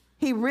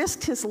 He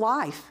risked his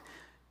life.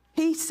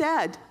 He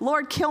said,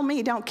 Lord, kill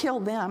me, don't kill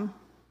them.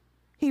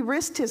 He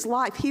risked his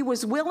life. He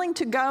was willing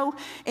to go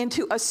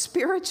into a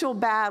spiritual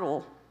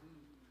battle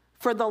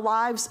for the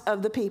lives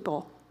of the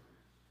people.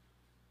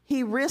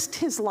 He risked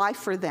his life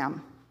for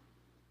them.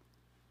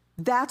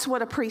 That's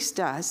what a priest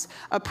does.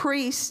 A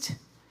priest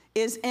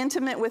is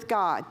intimate with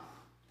God.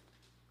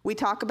 We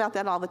talk about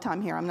that all the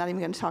time here. I'm not even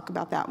going to talk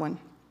about that one.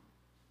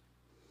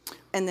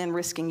 And then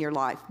risking your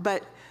life.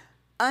 But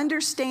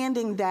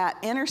understanding that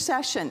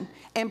intercession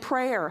and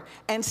prayer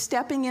and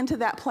stepping into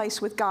that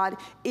place with God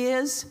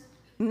is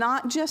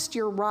not just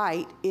your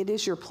right, it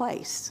is your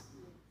place.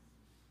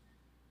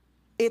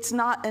 It's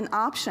not an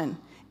option,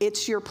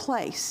 it's your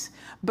place.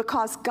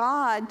 Because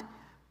God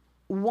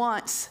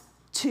wants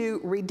to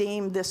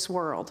redeem this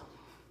world.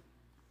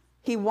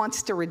 He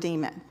wants to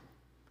redeem it.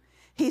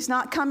 He's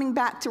not coming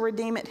back to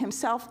redeem it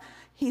himself.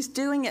 He's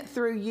doing it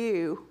through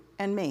you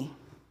and me.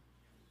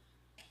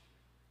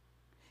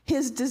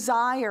 His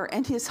desire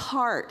and his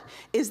heart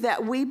is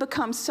that we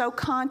become so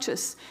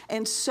conscious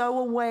and so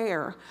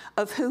aware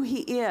of who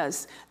he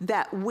is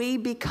that we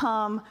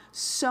become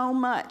so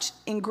much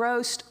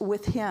engrossed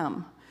with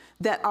him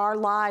that our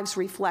lives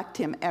reflect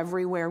him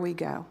everywhere we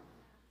go.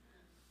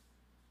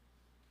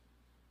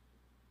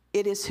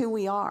 It is who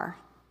we are.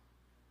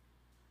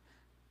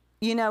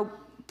 You know,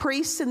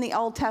 priests in the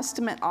Old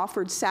Testament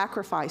offered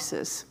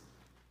sacrifices,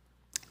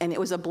 and it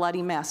was a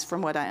bloody mess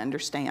from what I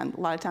understand. A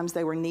lot of times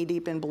they were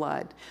knee-deep in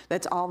blood.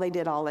 That's all they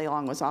did all day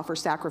long was offer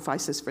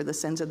sacrifices for the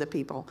sins of the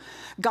people.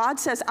 God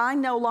says, I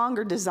no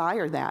longer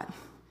desire that.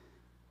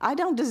 I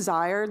don't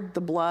desire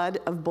the blood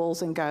of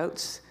bulls and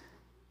goats.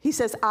 He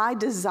says, I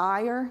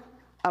desire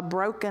a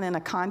broken and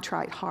a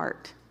contrite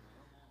heart,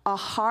 a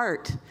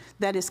heart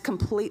that is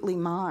completely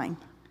mine.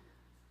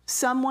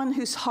 Someone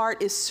whose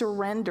heart is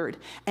surrendered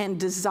and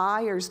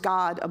desires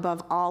God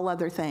above all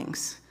other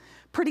things.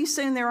 Pretty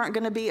soon there aren't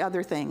going to be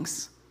other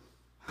things,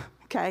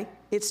 okay?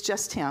 It's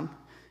just him.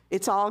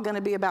 It's all going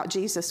to be about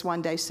Jesus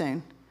one day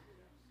soon.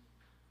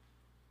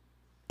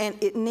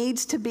 And it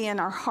needs to be in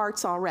our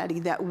hearts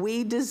already that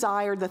we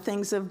desire the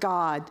things of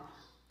God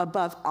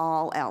above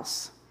all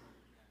else.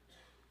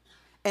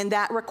 And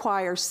that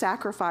requires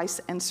sacrifice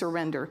and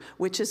surrender,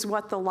 which is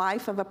what the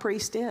life of a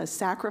priest is,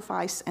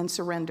 sacrifice and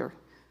surrender.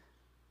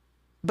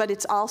 But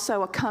it's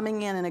also a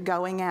coming in and a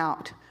going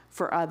out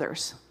for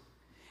others.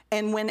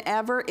 And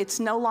whenever it's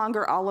no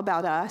longer all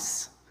about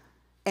us,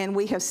 and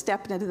we have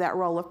stepped into that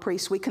role of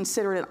priest, we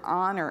consider it an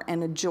honor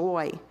and a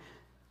joy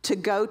to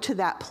go to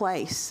that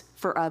place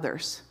for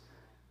others,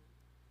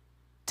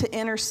 to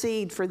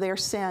intercede for their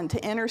sin,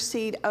 to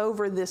intercede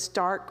over this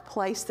dark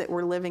place that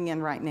we're living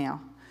in right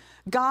now.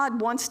 God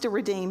wants to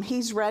redeem.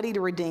 He's ready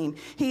to redeem.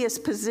 He is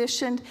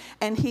positioned,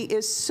 and he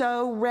is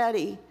so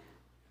ready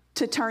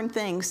to turn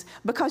things.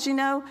 Because, you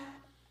know,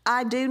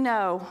 I do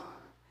know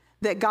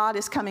that God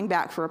is coming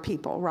back for a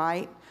people,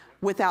 right?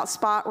 Without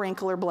spot,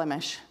 wrinkle, or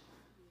blemish.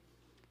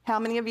 How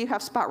many of you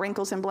have spot,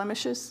 wrinkles, and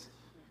blemishes?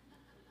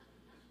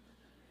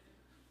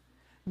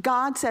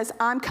 God says,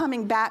 I'm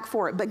coming back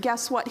for it. But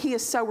guess what? He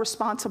is so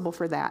responsible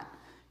for that.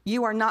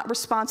 You are not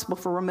responsible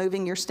for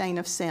removing your stain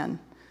of sin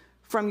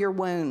from your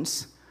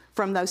wounds,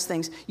 from those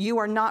things. You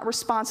are not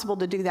responsible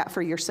to do that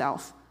for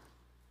yourself.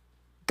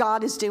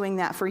 God is doing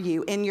that for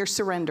you in your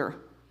surrender.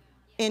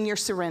 In your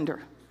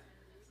surrender.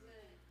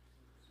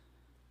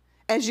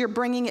 As you're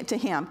bringing it to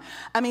him.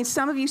 I mean,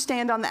 some of you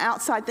stand on the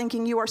outside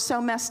thinking you are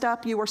so messed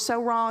up, you are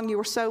so wrong, you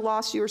are so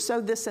lost, you are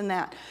so this and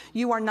that.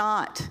 You are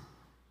not.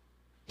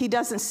 He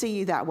doesn't see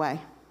you that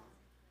way.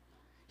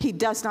 He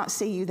does not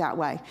see you that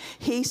way.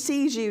 He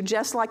sees you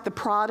just like the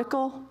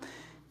prodigal.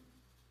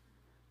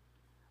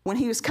 When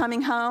he was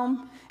coming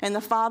home and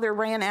the father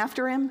ran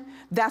after him,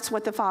 that's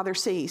what the father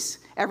sees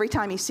every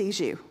time he sees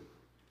you.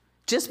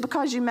 Just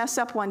because you mess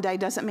up one day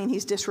doesn't mean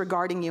he's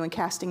disregarding you and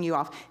casting you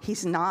off.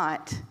 He's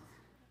not.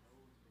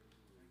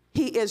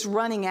 He is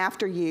running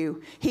after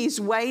you. He's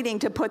waiting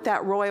to put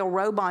that royal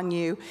robe on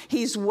you.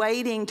 He's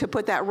waiting to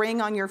put that ring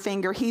on your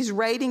finger. He's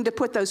waiting to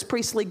put those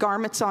priestly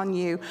garments on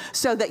you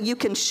so that you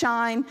can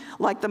shine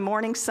like the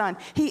morning sun.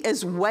 He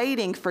is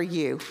waiting for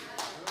you.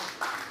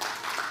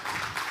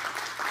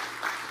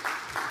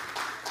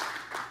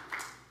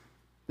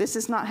 This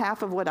is not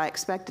half of what I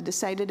expected to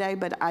say today,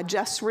 but I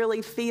just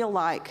really feel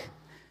like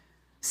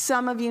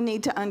some of you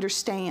need to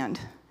understand.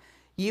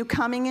 You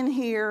coming in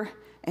here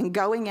and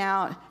going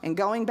out and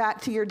going back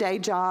to your day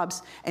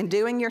jobs and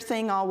doing your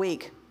thing all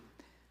week.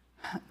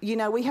 You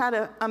know, we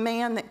had a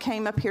man that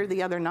came up here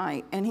the other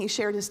night, and he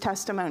shared his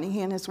testimony,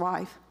 he and his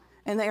wife,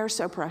 and they are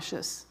so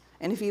precious.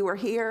 And if you were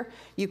here,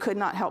 you could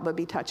not help but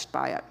be touched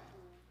by it.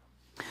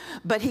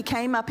 But he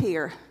came up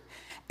here,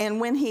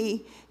 and when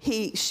he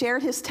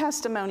shared his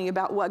testimony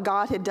about what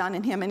God had done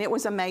in him, and it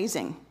was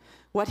amazing.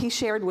 What he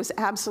shared was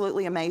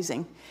absolutely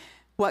amazing,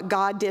 what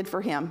God did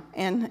for him.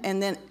 And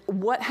then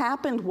what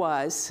happened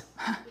was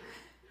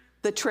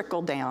the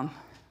trickle down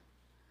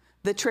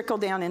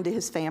into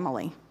his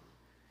family.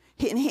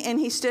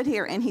 He stood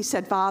here and he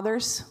said,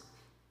 fathers,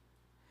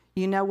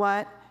 you know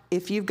what?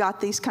 If you've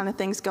got these kind of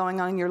things going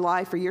on in your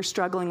life or you're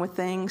struggling with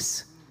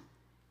things,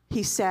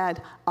 he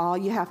said, all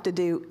you have to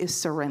do is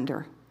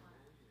surrender.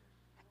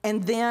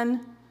 And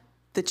then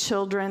the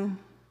children,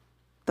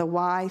 the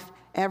wife,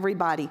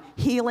 everybody.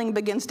 Healing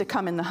begins to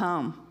come in the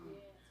home.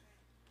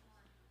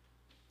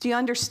 Do you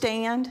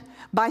understand?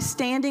 By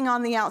standing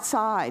on the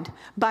outside,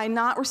 by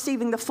not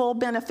receiving the full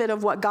benefit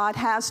of what God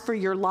has for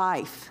your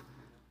life,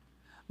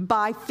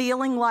 by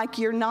feeling like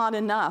you're not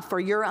enough or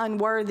you're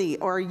unworthy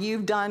or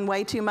you've done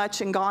way too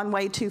much and gone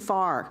way too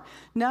far.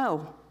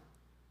 No,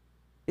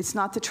 it's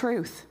not the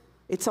truth.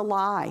 It's a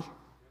lie.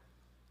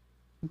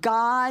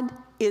 God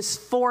is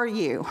for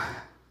you.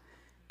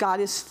 God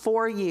is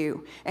for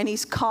you, and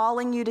he's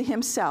calling you to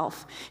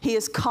himself. He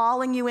is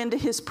calling you into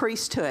his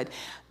priesthood,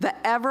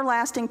 the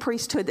everlasting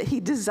priesthood that he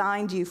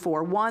designed you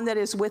for, one that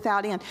is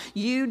without end.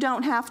 You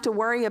don't have to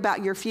worry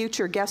about your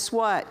future. Guess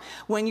what?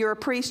 When you're a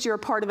priest, you're a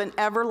part of an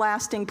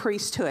everlasting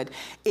priesthood.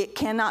 It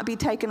cannot be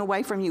taken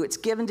away from you. It's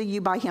given to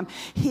you by him.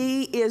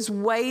 He is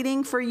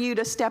waiting for you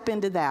to step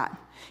into that.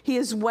 He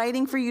is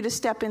waiting for you to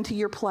step into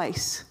your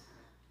place.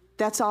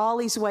 That's all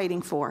he's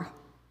waiting for,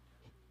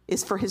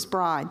 is for his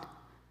bride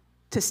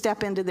to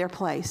step into their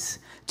place,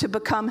 to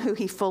become who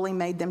he fully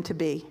made them to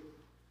be.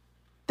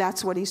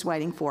 That's what he's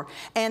waiting for.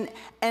 And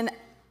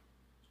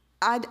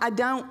I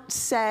don't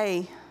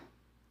say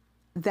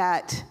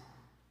that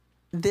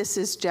this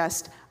is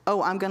just,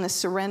 oh, I'm going to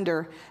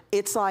surrender.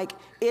 It's like,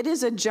 it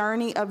is a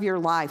journey of your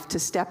life to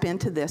step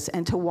into this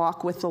and to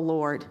walk with the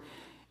Lord.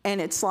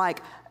 And it's like,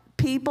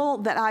 people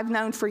that I've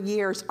known for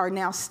years are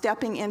now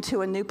stepping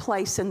into a new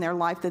place in their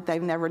life that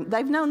they've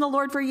known the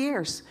Lord for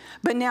years.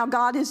 But now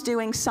God is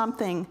doing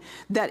something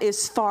that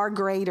is far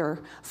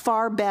greater,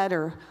 far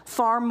better,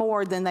 far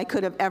more than they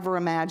could have ever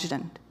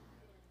imagined.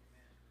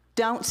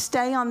 Don't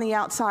stay on the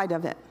outside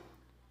of it.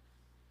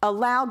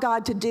 Allow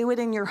God to do it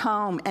in your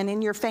home and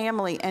in your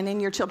family and in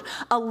your children.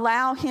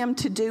 Allow him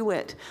to do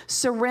it.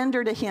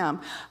 Surrender to him.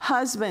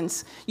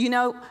 Husbands, you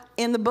know,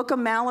 in the book of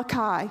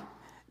Malachi,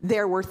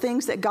 there were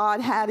things that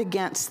God had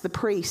against the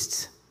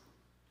priests.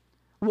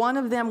 One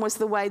of them was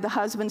the way the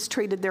husbands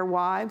treated their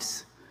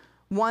wives.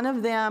 One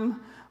of them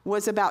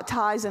was about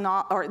tithes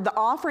or the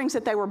offerings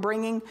that they were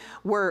bringing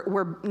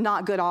were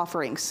not good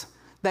offerings.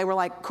 They were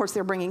like, of course,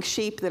 they're bringing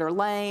sheep that are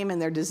lame and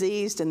they're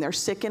diseased and they're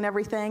sick and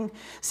everything.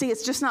 See,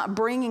 it's just not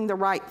bringing the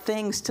right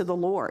things to the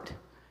Lord.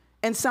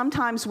 And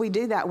sometimes we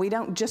do that. We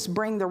don't just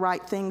bring the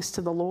right things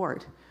to the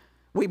Lord.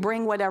 We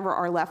bring whatever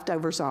our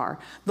leftovers are.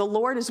 The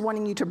Lord is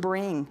wanting you to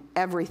bring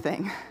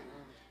everything,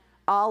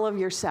 all of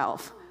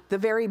yourself, the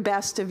very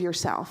best of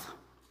yourself.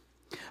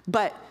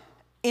 But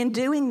in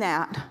doing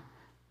that,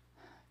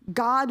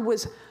 God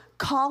was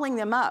calling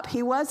them up.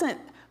 He wasn't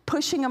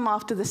pushing them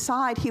off to the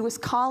side. He was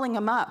calling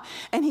them up.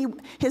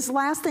 And his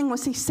last thing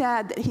was he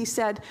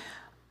said,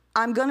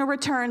 I'm going to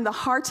return the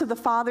hearts of the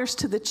fathers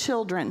to the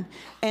children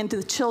and to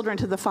the children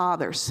to the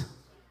fathers.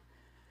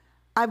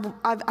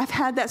 I've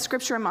had that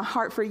scripture in my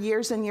heart for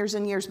years and years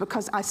and years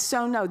because I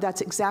so know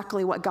that's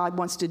exactly what God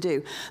wants to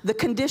do. The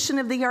condition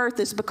of the earth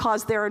is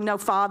because there are no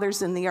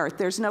fathers in the earth.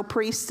 There's no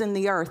priests in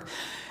the earth.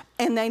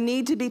 And they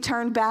need to be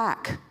turned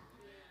back.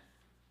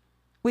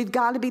 We've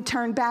got to be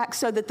turned back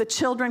so that the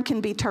children can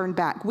be turned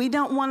back. We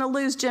don't want to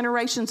lose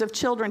generations of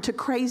children to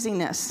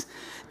craziness,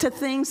 to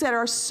things that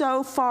are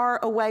so far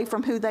away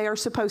from who they are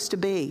supposed to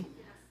be.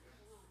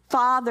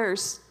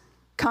 Fathers,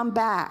 come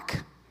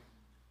back.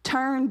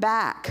 Turn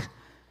back.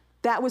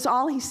 That was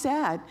all he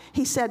said.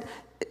 He said,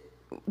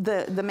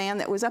 the man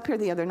that was up here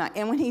the other night.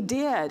 And when he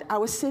did, I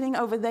was sitting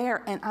over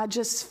there and I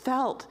just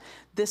felt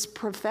this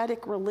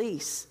prophetic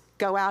release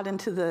go out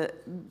into the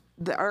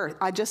earth.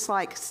 I just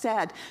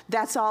said,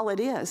 that's all it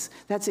is.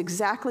 That's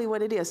exactly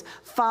what it is.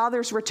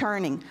 Fathers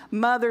returning,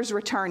 mothers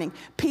returning,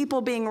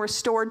 people being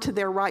restored to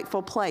their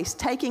rightful place,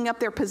 taking up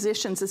their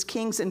positions as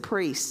kings and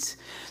priests.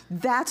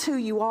 That's who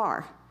you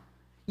are.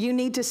 You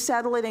need to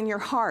settle it in your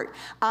heart.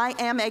 I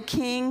am a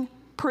king.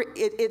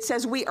 It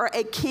says we are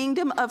a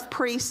kingdom of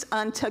priests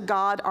unto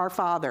God our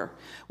Father.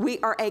 We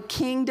are a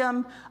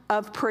kingdom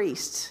of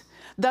priests.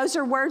 Those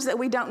are words that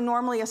we don't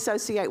normally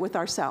associate with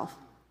ourselves.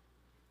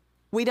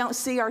 We don't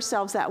see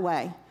ourselves that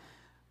way.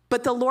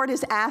 But the Lord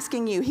is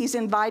asking you, he's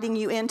inviting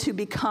you in to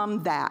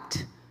become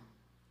that.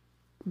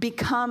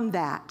 Become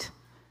that.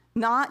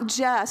 Not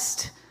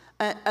just,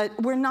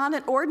 we're not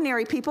an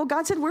ordinary people.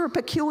 God said we're a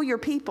peculiar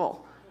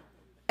people.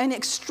 An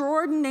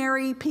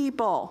extraordinary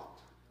people.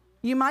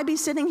 You might be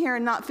sitting here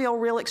and not feel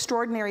real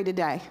extraordinary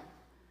today.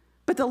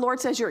 But the Lord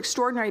says you're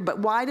extraordinary. But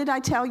why did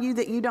I tell you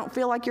that you don't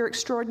feel like you're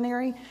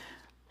extraordinary?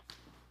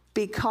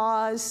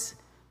 Because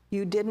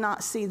you did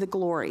not see the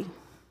glory.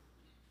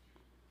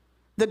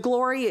 The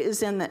glory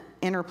is in the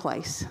inner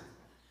place.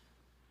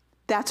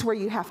 That's where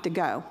you have to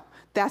go.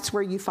 That's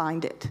where you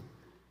find it.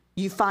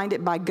 You find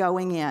it by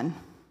going in.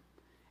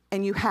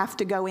 And you have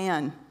to go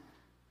in.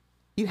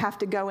 You have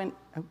to go in.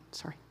 Oh,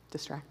 sorry.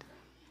 Distracted.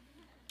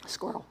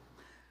 Squirrel.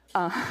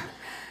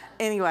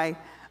 Anyway,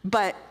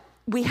 but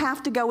we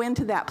have to go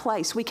into that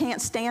place. We can't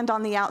stand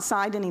on the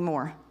outside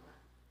anymore.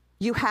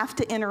 You have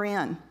to enter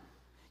in.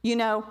 You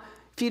know,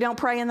 if you don't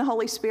pray in the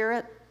Holy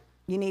Spirit,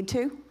 you need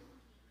to.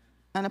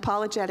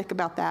 Unapologetic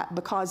about that,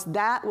 because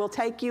that will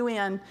take you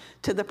in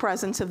to the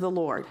presence of the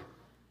Lord.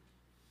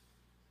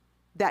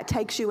 that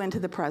takes you into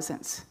the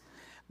presence.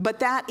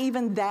 But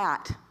even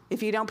that,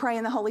 if you don't pray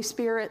in the Holy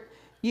Spirit,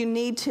 you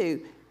need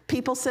to.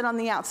 People sit on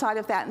the outside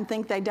of that and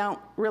think they don't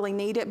really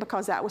need it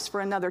because that was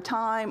for another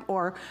time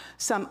or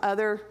some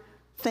other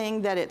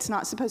thing that it's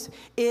not supposed to.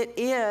 It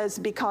is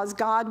because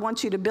God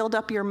wants you to build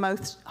up your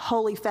most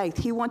holy faith.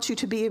 He wants you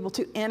to be able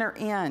to enter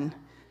in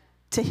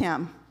to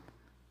him.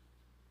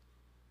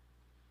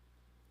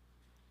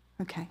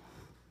 Okay.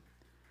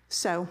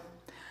 So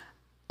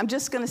I'm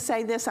just going to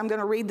say this. I'm going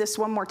to read this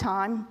one more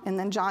time, and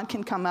then John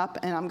can come up,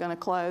 and I'm going to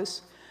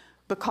close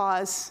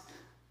because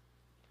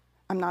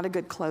I'm not a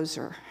good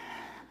closer.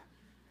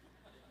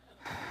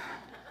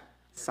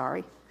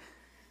 Sorry.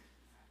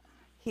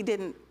 He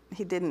didn't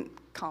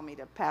call me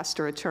to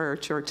pastor a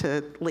church or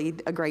to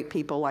lead a great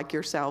people like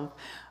yourself,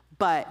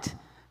 but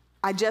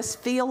I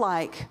just feel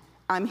like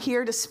I'm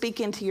here to speak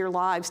into your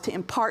lives, to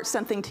impart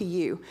something to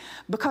you,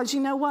 because you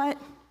know what?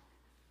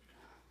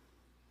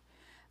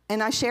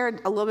 And I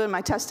shared a little bit of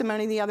my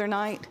testimony the other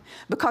night,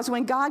 because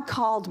when God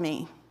called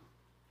me,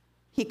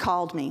 he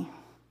called me.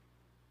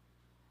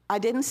 I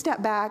didn't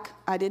step back.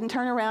 I didn't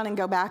turn around and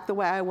go back the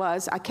way I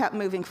was. I kept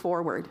moving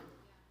forward.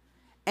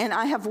 And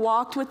I have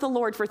walked with the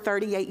Lord for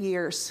 38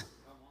 years.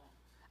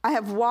 I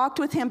have walked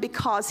with him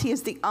because he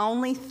is the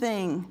only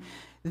thing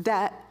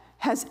that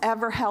has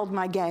ever held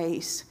my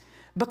gaze,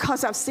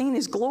 because I've seen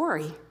his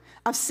glory.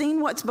 I've seen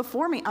what's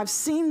before me. I've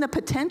seen the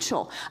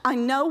potential. I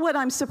know what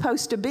I'm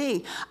supposed to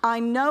be. I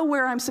know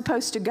where I'm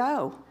supposed to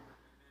go.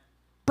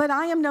 But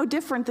I am no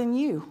different than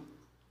you.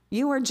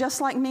 You are just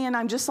like me and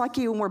I'm just like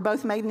you, and we're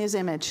both made in his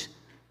image.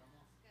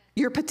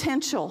 Your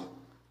potential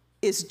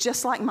is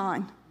just like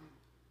mine.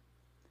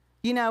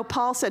 You know,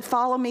 Paul said,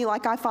 follow me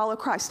like I follow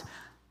Christ.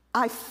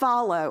 I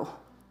follow.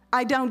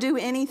 I don't do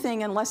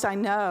anything unless I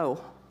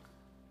know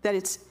that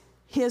it's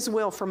his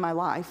will for my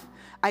life.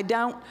 I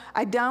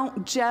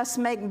don't just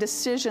make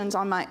decisions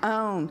on my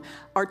own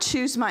or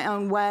choose my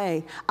own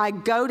way. I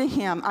go to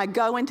him. I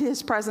go into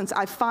his presence.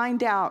 I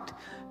find out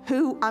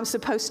who I'm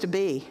supposed to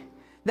be.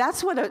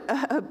 That's what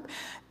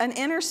an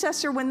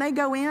intercessor, when they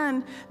go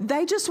in,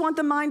 they just want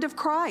the mind of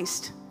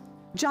Christ.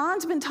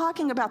 John's been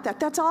talking about that.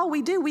 That's all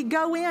we do. We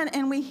go in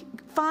and we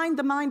find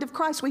the mind of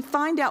Christ. We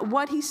find out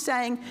what he's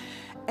saying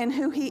and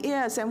who he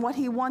is and what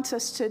he wants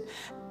us to.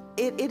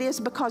 It is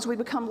because we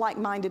become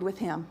like-minded with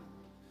him.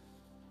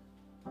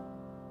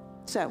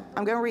 So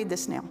I'm going to read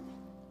this now.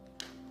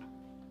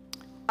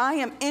 I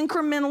am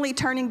incrementally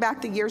turning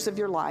back the years of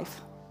your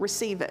life.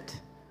 Receive it.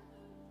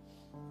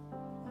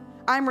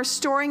 I'm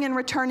restoring and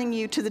returning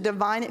you to the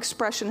divine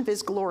expression of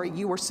his glory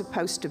you were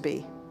supposed to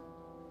be.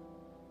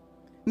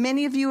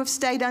 Many of you have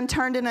stayed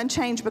unturned and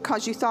unchanged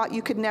because you thought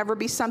you could never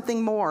be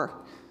something more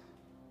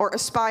or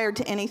aspired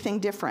to anything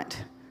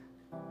different.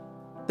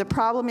 The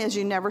problem is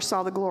you never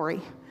saw the glory,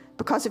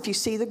 because if you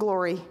see the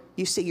glory,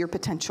 you see your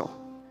potential.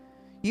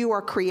 You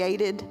are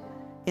created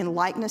in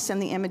likeness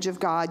and the image of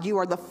God. You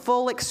are the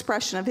full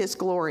expression of his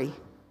glory.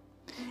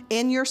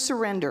 In your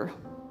surrender,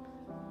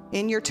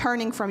 in your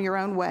turning from your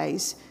own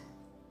ways,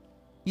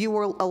 you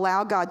will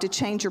allow God to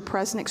change your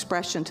present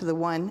expression to the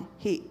one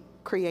he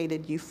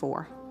created you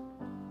for.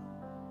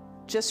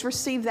 Just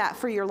receive that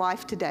for your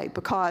life today,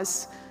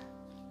 because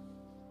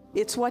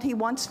it's what he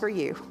wants for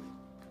you.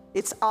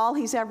 It's all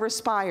he's ever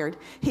aspired.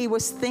 He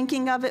was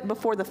thinking of it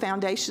before the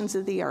foundations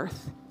of the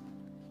earth.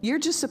 You're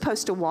just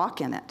supposed to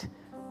walk in it.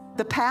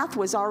 The path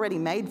was already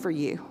made for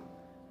you.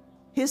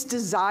 His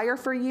desire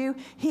for you,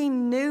 he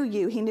knew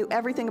you. He knew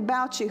everything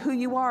about you, who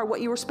you are,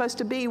 what you were supposed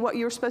to be, what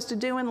you were supposed to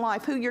do in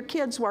life, who your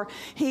kids were,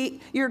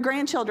 your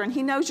grandchildren.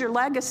 He knows your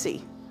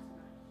legacy.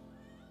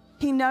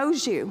 He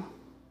knows you.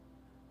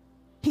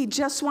 He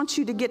just wants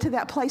you to get to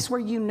that place where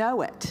you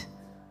know it.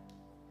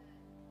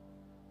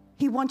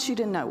 He wants you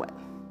to know it.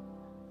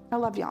 I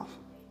love y'all.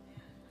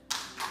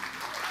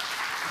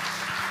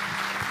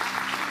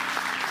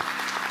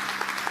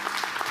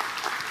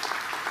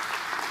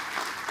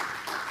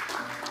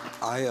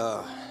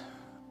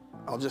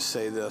 I'll just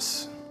say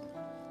this.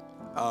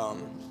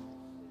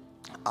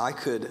 I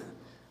could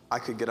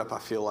get up, I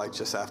feel like,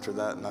 just after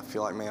that, and I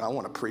feel like, man, I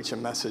want to preach a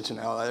message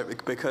now,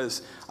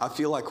 because I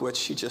feel like what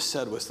she just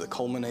said was the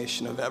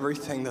culmination of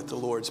everything that the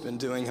Lord's been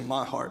doing in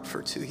my heart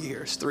for 2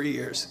 years, 3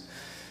 years.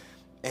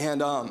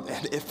 And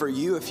if for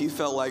you, if you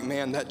felt like,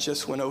 man, that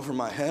just went over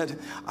my head,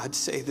 I'd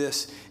say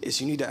this, is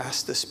you need to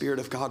ask the Spirit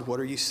of God, what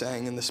are you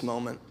saying in this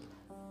moment?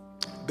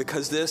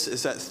 Because this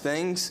is that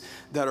things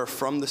that are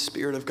from the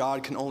Spirit of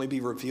God can only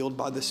be revealed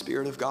by the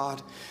Spirit of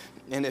God.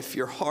 And if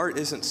your heart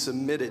isn't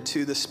submitted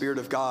to the Spirit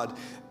of God,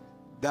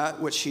 that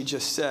what she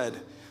just said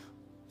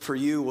for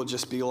you will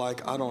just be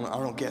like, I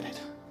don't get it.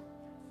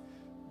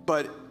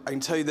 But I can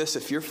tell you this,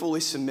 if you're fully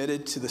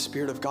submitted to the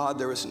Spirit of God,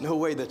 there was no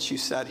way that you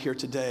sat here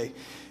today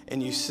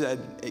and you said,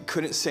 it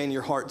couldn't say in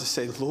your heart to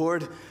say,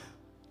 Lord,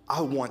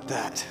 I want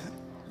that.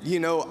 You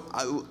know,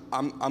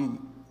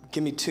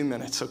 give me 2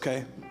 minutes,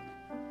 okay?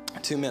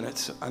 2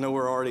 minutes. I know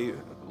we're already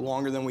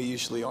longer than we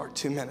usually are,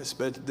 2 minutes,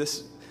 but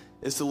this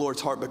is the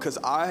Lord's heart, because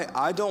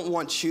I don't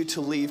want you to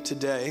leave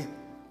today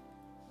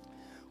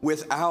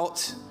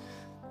without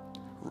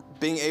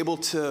being able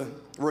to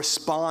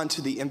respond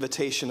to the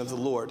invitation of the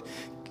Lord.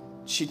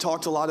 She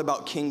talked a lot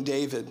about King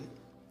David.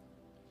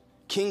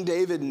 King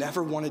David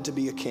never wanted to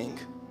be a king.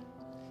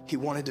 He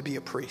wanted to be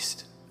a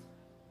priest.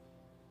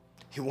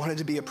 He wanted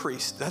to be a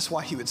priest. That's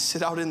why he would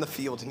sit out in the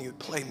field and he would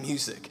play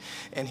music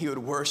and he would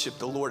worship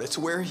the Lord. It's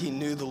where he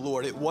knew the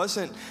Lord. It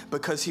wasn't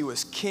because he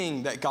was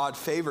king that God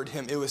favored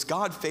him. It was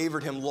God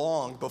favored him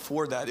long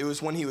before that. It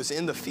was when he was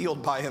in the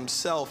field by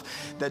himself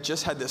that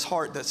just had this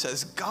heart that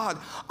says, God,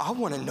 I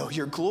want to know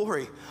your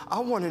glory.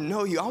 I want to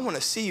know you. I want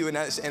to see you. And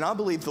I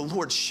believe the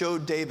Lord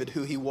showed David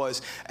who he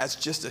was as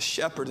just a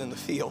shepherd in the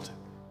field.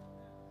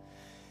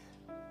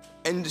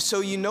 And so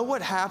you know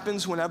what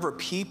happens whenever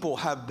people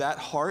have that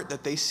heart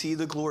that they see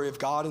the glory of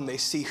God and they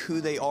see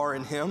who they are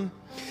in him?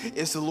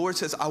 Is the Lord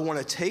says, I want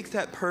to take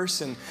that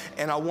person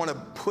and I want to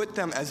put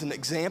them as an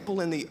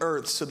example in the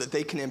earth so that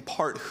they can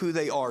impart who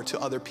they are to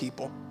other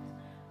people.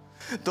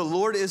 The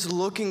Lord is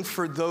looking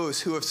for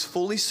those who have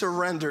fully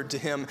surrendered to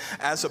him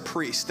as a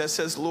priest that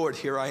says, Lord,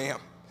 here I am.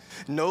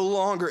 No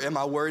longer am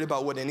I worried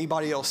about what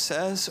anybody else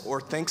says or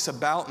thinks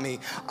about me.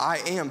 I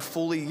am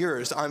fully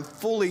yours. I'm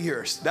fully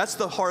yours. That's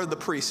the heart of the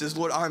priest is,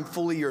 Lord, I'm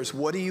fully yours.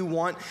 What do you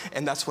want?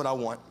 And that's what I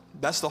want.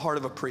 That's the heart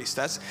of a priest.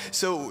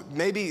 So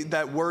maybe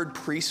that word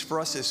priest for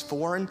us is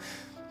foreign,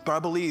 but I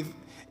believe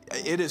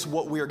it is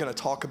what we are going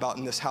to talk about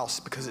in this house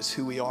because it's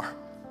who we are.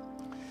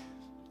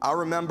 I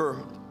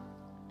remember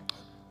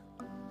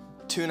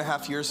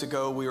 2.5 years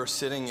ago, we were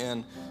sitting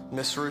in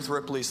Miss Ruth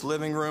Ripley's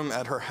living room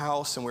at her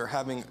house, and we were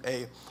having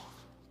a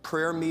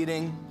prayer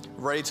meeting,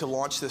 ready to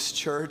launch this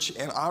church.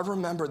 And I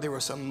remember there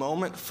was a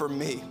moment for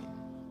me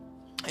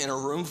in a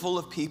room full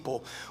of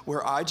people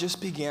where I just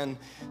began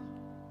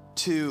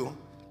to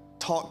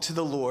talk to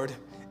the Lord.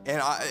 And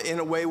in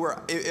a way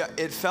where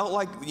it felt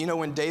like,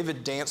 when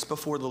David danced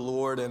before the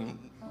Lord and,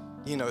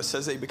 it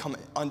says they become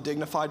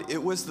undignified.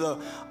 It was the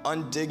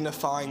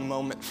undignifying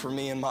moment for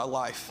me in my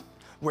life,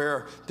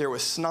 where there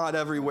was snot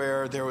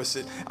everywhere.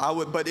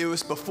 But it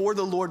was before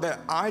the Lord that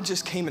I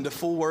just came into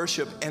full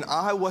worship and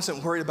I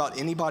wasn't worried about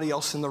anybody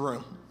else in the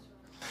room.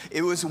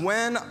 It was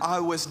when I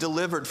was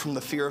delivered from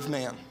the fear of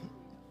man.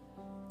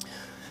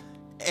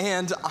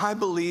 And I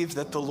believe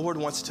that the Lord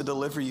wants to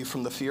deliver you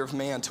from the fear of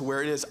man to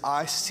where it is,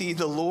 I see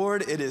the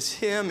Lord, it is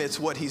him, it's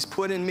what he's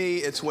put in me,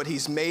 it's what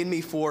he's made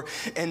me for,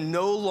 and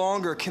no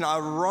longer can I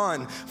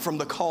run from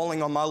the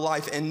calling on my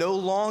life, and no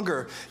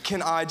longer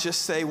can I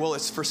just say, well,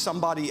 it's for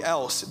somebody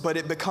else, but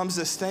it becomes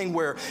this thing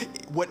where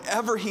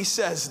whatever he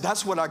says,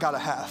 that's what I gotta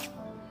have.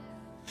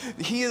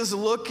 He is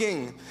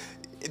looking.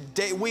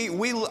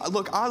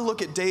 I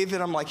look at David,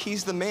 I'm like,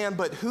 he's the man,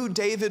 but who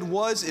David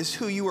was is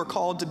who you are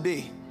called to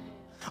be.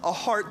 A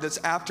heart that's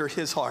after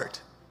his heart.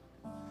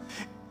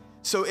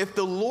 So if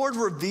the Lord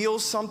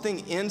reveals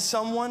something in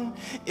someone,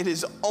 it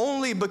is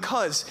only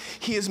because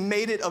he has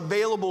made it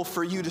available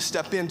for you to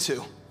step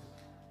into.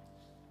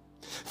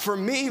 For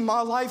me, my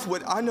life,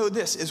 what I know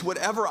this is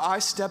whatever I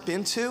step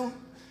into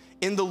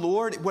in the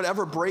Lord,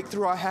 whatever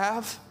breakthrough I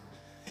have,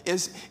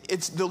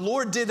 it's the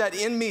Lord did that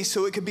in me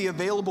so it could be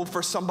available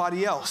for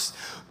somebody else.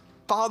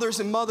 Fathers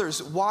and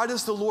mothers, why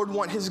does the Lord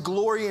want his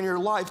glory in your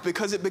life?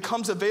 Because it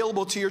becomes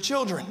available to your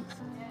children.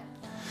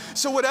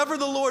 So whatever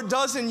the Lord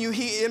does in you,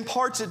 he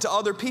imparts it to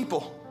other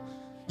people.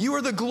 You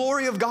are the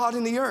glory of God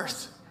in the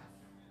earth.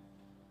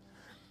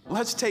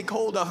 Let's take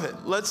hold of it.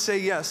 Let's say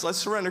yes. Let's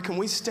surrender. Can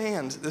we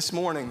stand this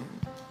morning?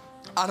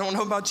 I don't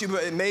know about you,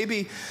 but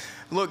maybe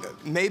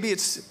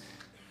it's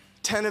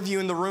 10 of you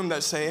in the room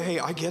that say, hey,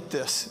 I get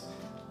this.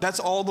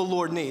 That's all the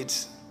Lord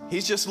needs.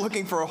 He's just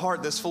looking for a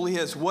heart that's fully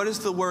his. What does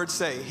the word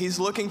say? He's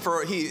looking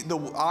for,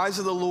 the eyes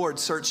of the Lord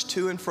search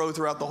to and fro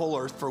throughout the whole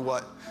earth for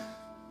what?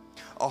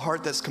 A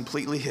heart that's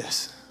completely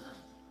his.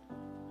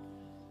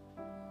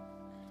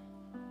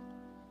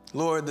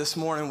 Lord, this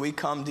morning we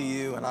come to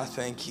you and I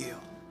thank you.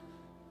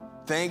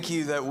 Thank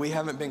you that we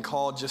haven't been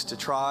called just to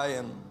try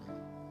and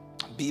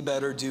be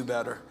better, do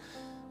better.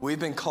 We've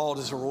been called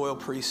as a royal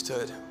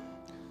priesthood.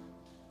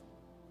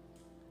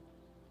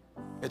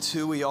 It's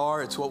who we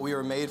are. It's what we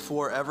were made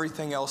for.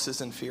 Everything else is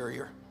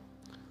inferior.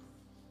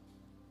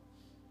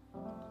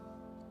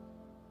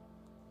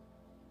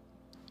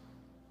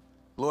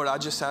 Lord, I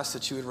just ask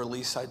that you would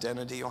release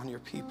identity on your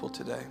people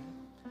today.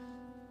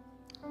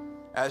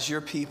 As your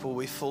people,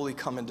 we fully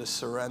come into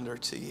surrender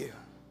to you.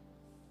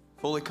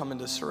 Fully come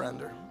into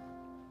surrender.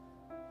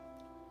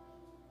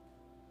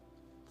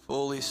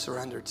 Fully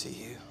surrender to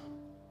you.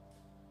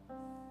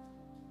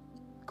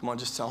 Come on,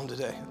 just tell them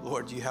today,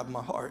 Lord, you have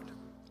my heart.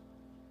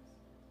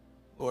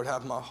 Lord,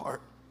 have my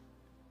heart.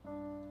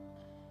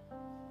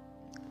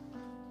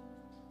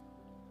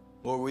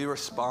 Lord, we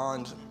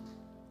respond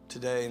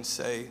today and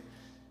say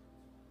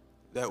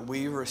that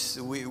we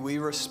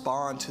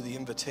respond to the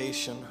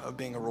invitation of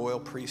being a royal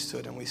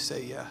priesthood and we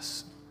say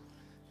yes.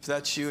 If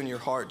that's you in your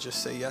heart,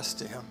 just say yes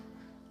to him.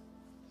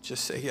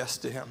 Just say yes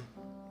to him.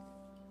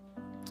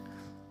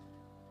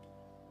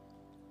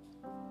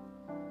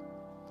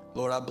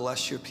 Lord, I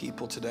bless your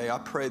people today. I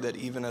pray that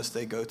even as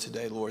they go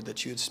today, Lord,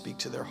 that you would speak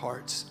to their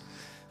hearts.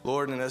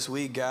 Lord, and as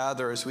we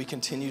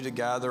continue to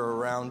gather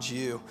around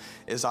you,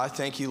 I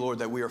thank you, Lord,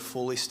 that we are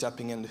fully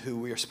stepping into who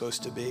we are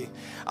supposed to be.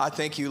 I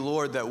thank you,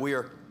 Lord, that we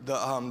are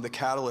the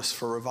catalyst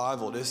for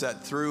revival. It is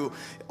that through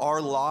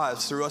our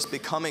lives, through us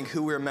becoming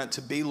who we're meant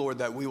to be, Lord,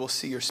 that we will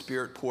see your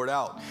Spirit poured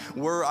out.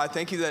 I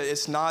thank you that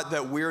it's not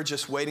that we're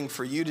just waiting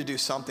for you to do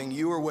something.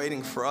 You are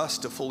waiting for us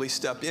to fully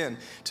step in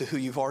to who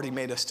you've already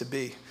made us to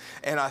be.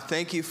 And I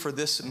thank you for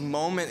this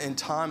moment in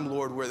time,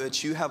 Lord,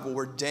 that you have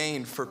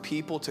ordained for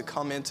people to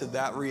come into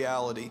that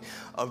reality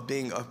of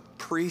being a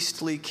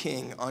priestly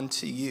king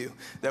unto you,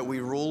 that we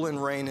rule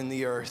and reign in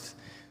the earth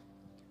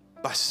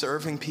by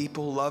serving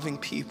people, loving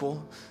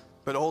people,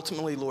 but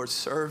ultimately, Lord,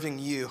 serving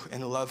you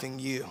and loving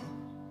you.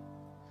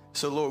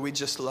 So, Lord, we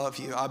just love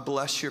you. I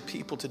bless your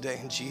people today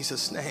in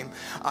Jesus' name.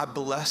 I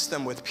bless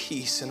them with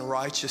peace and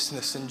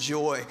righteousness and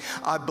joy.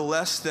 I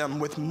bless them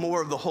with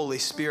more of the Holy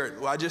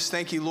Spirit. I just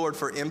thank you, Lord,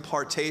 for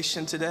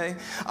impartation today.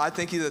 I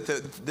thank you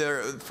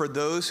that for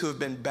those who have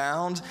been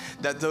bound,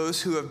 that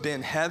those who have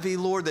been heavy,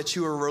 Lord, that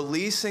you are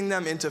releasing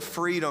them into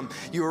freedom.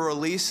 You are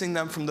releasing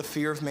them from the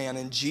fear of man.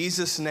 In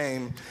Jesus'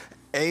 name,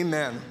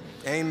 amen.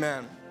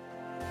 Amen.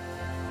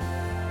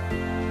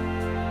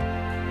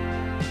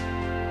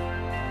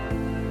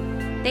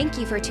 Thank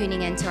you for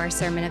tuning in to our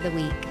Sermon of the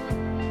Week.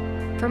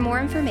 For more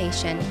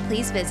information,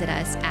 please visit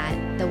us at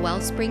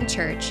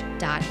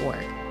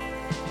thewellspringchurch.org.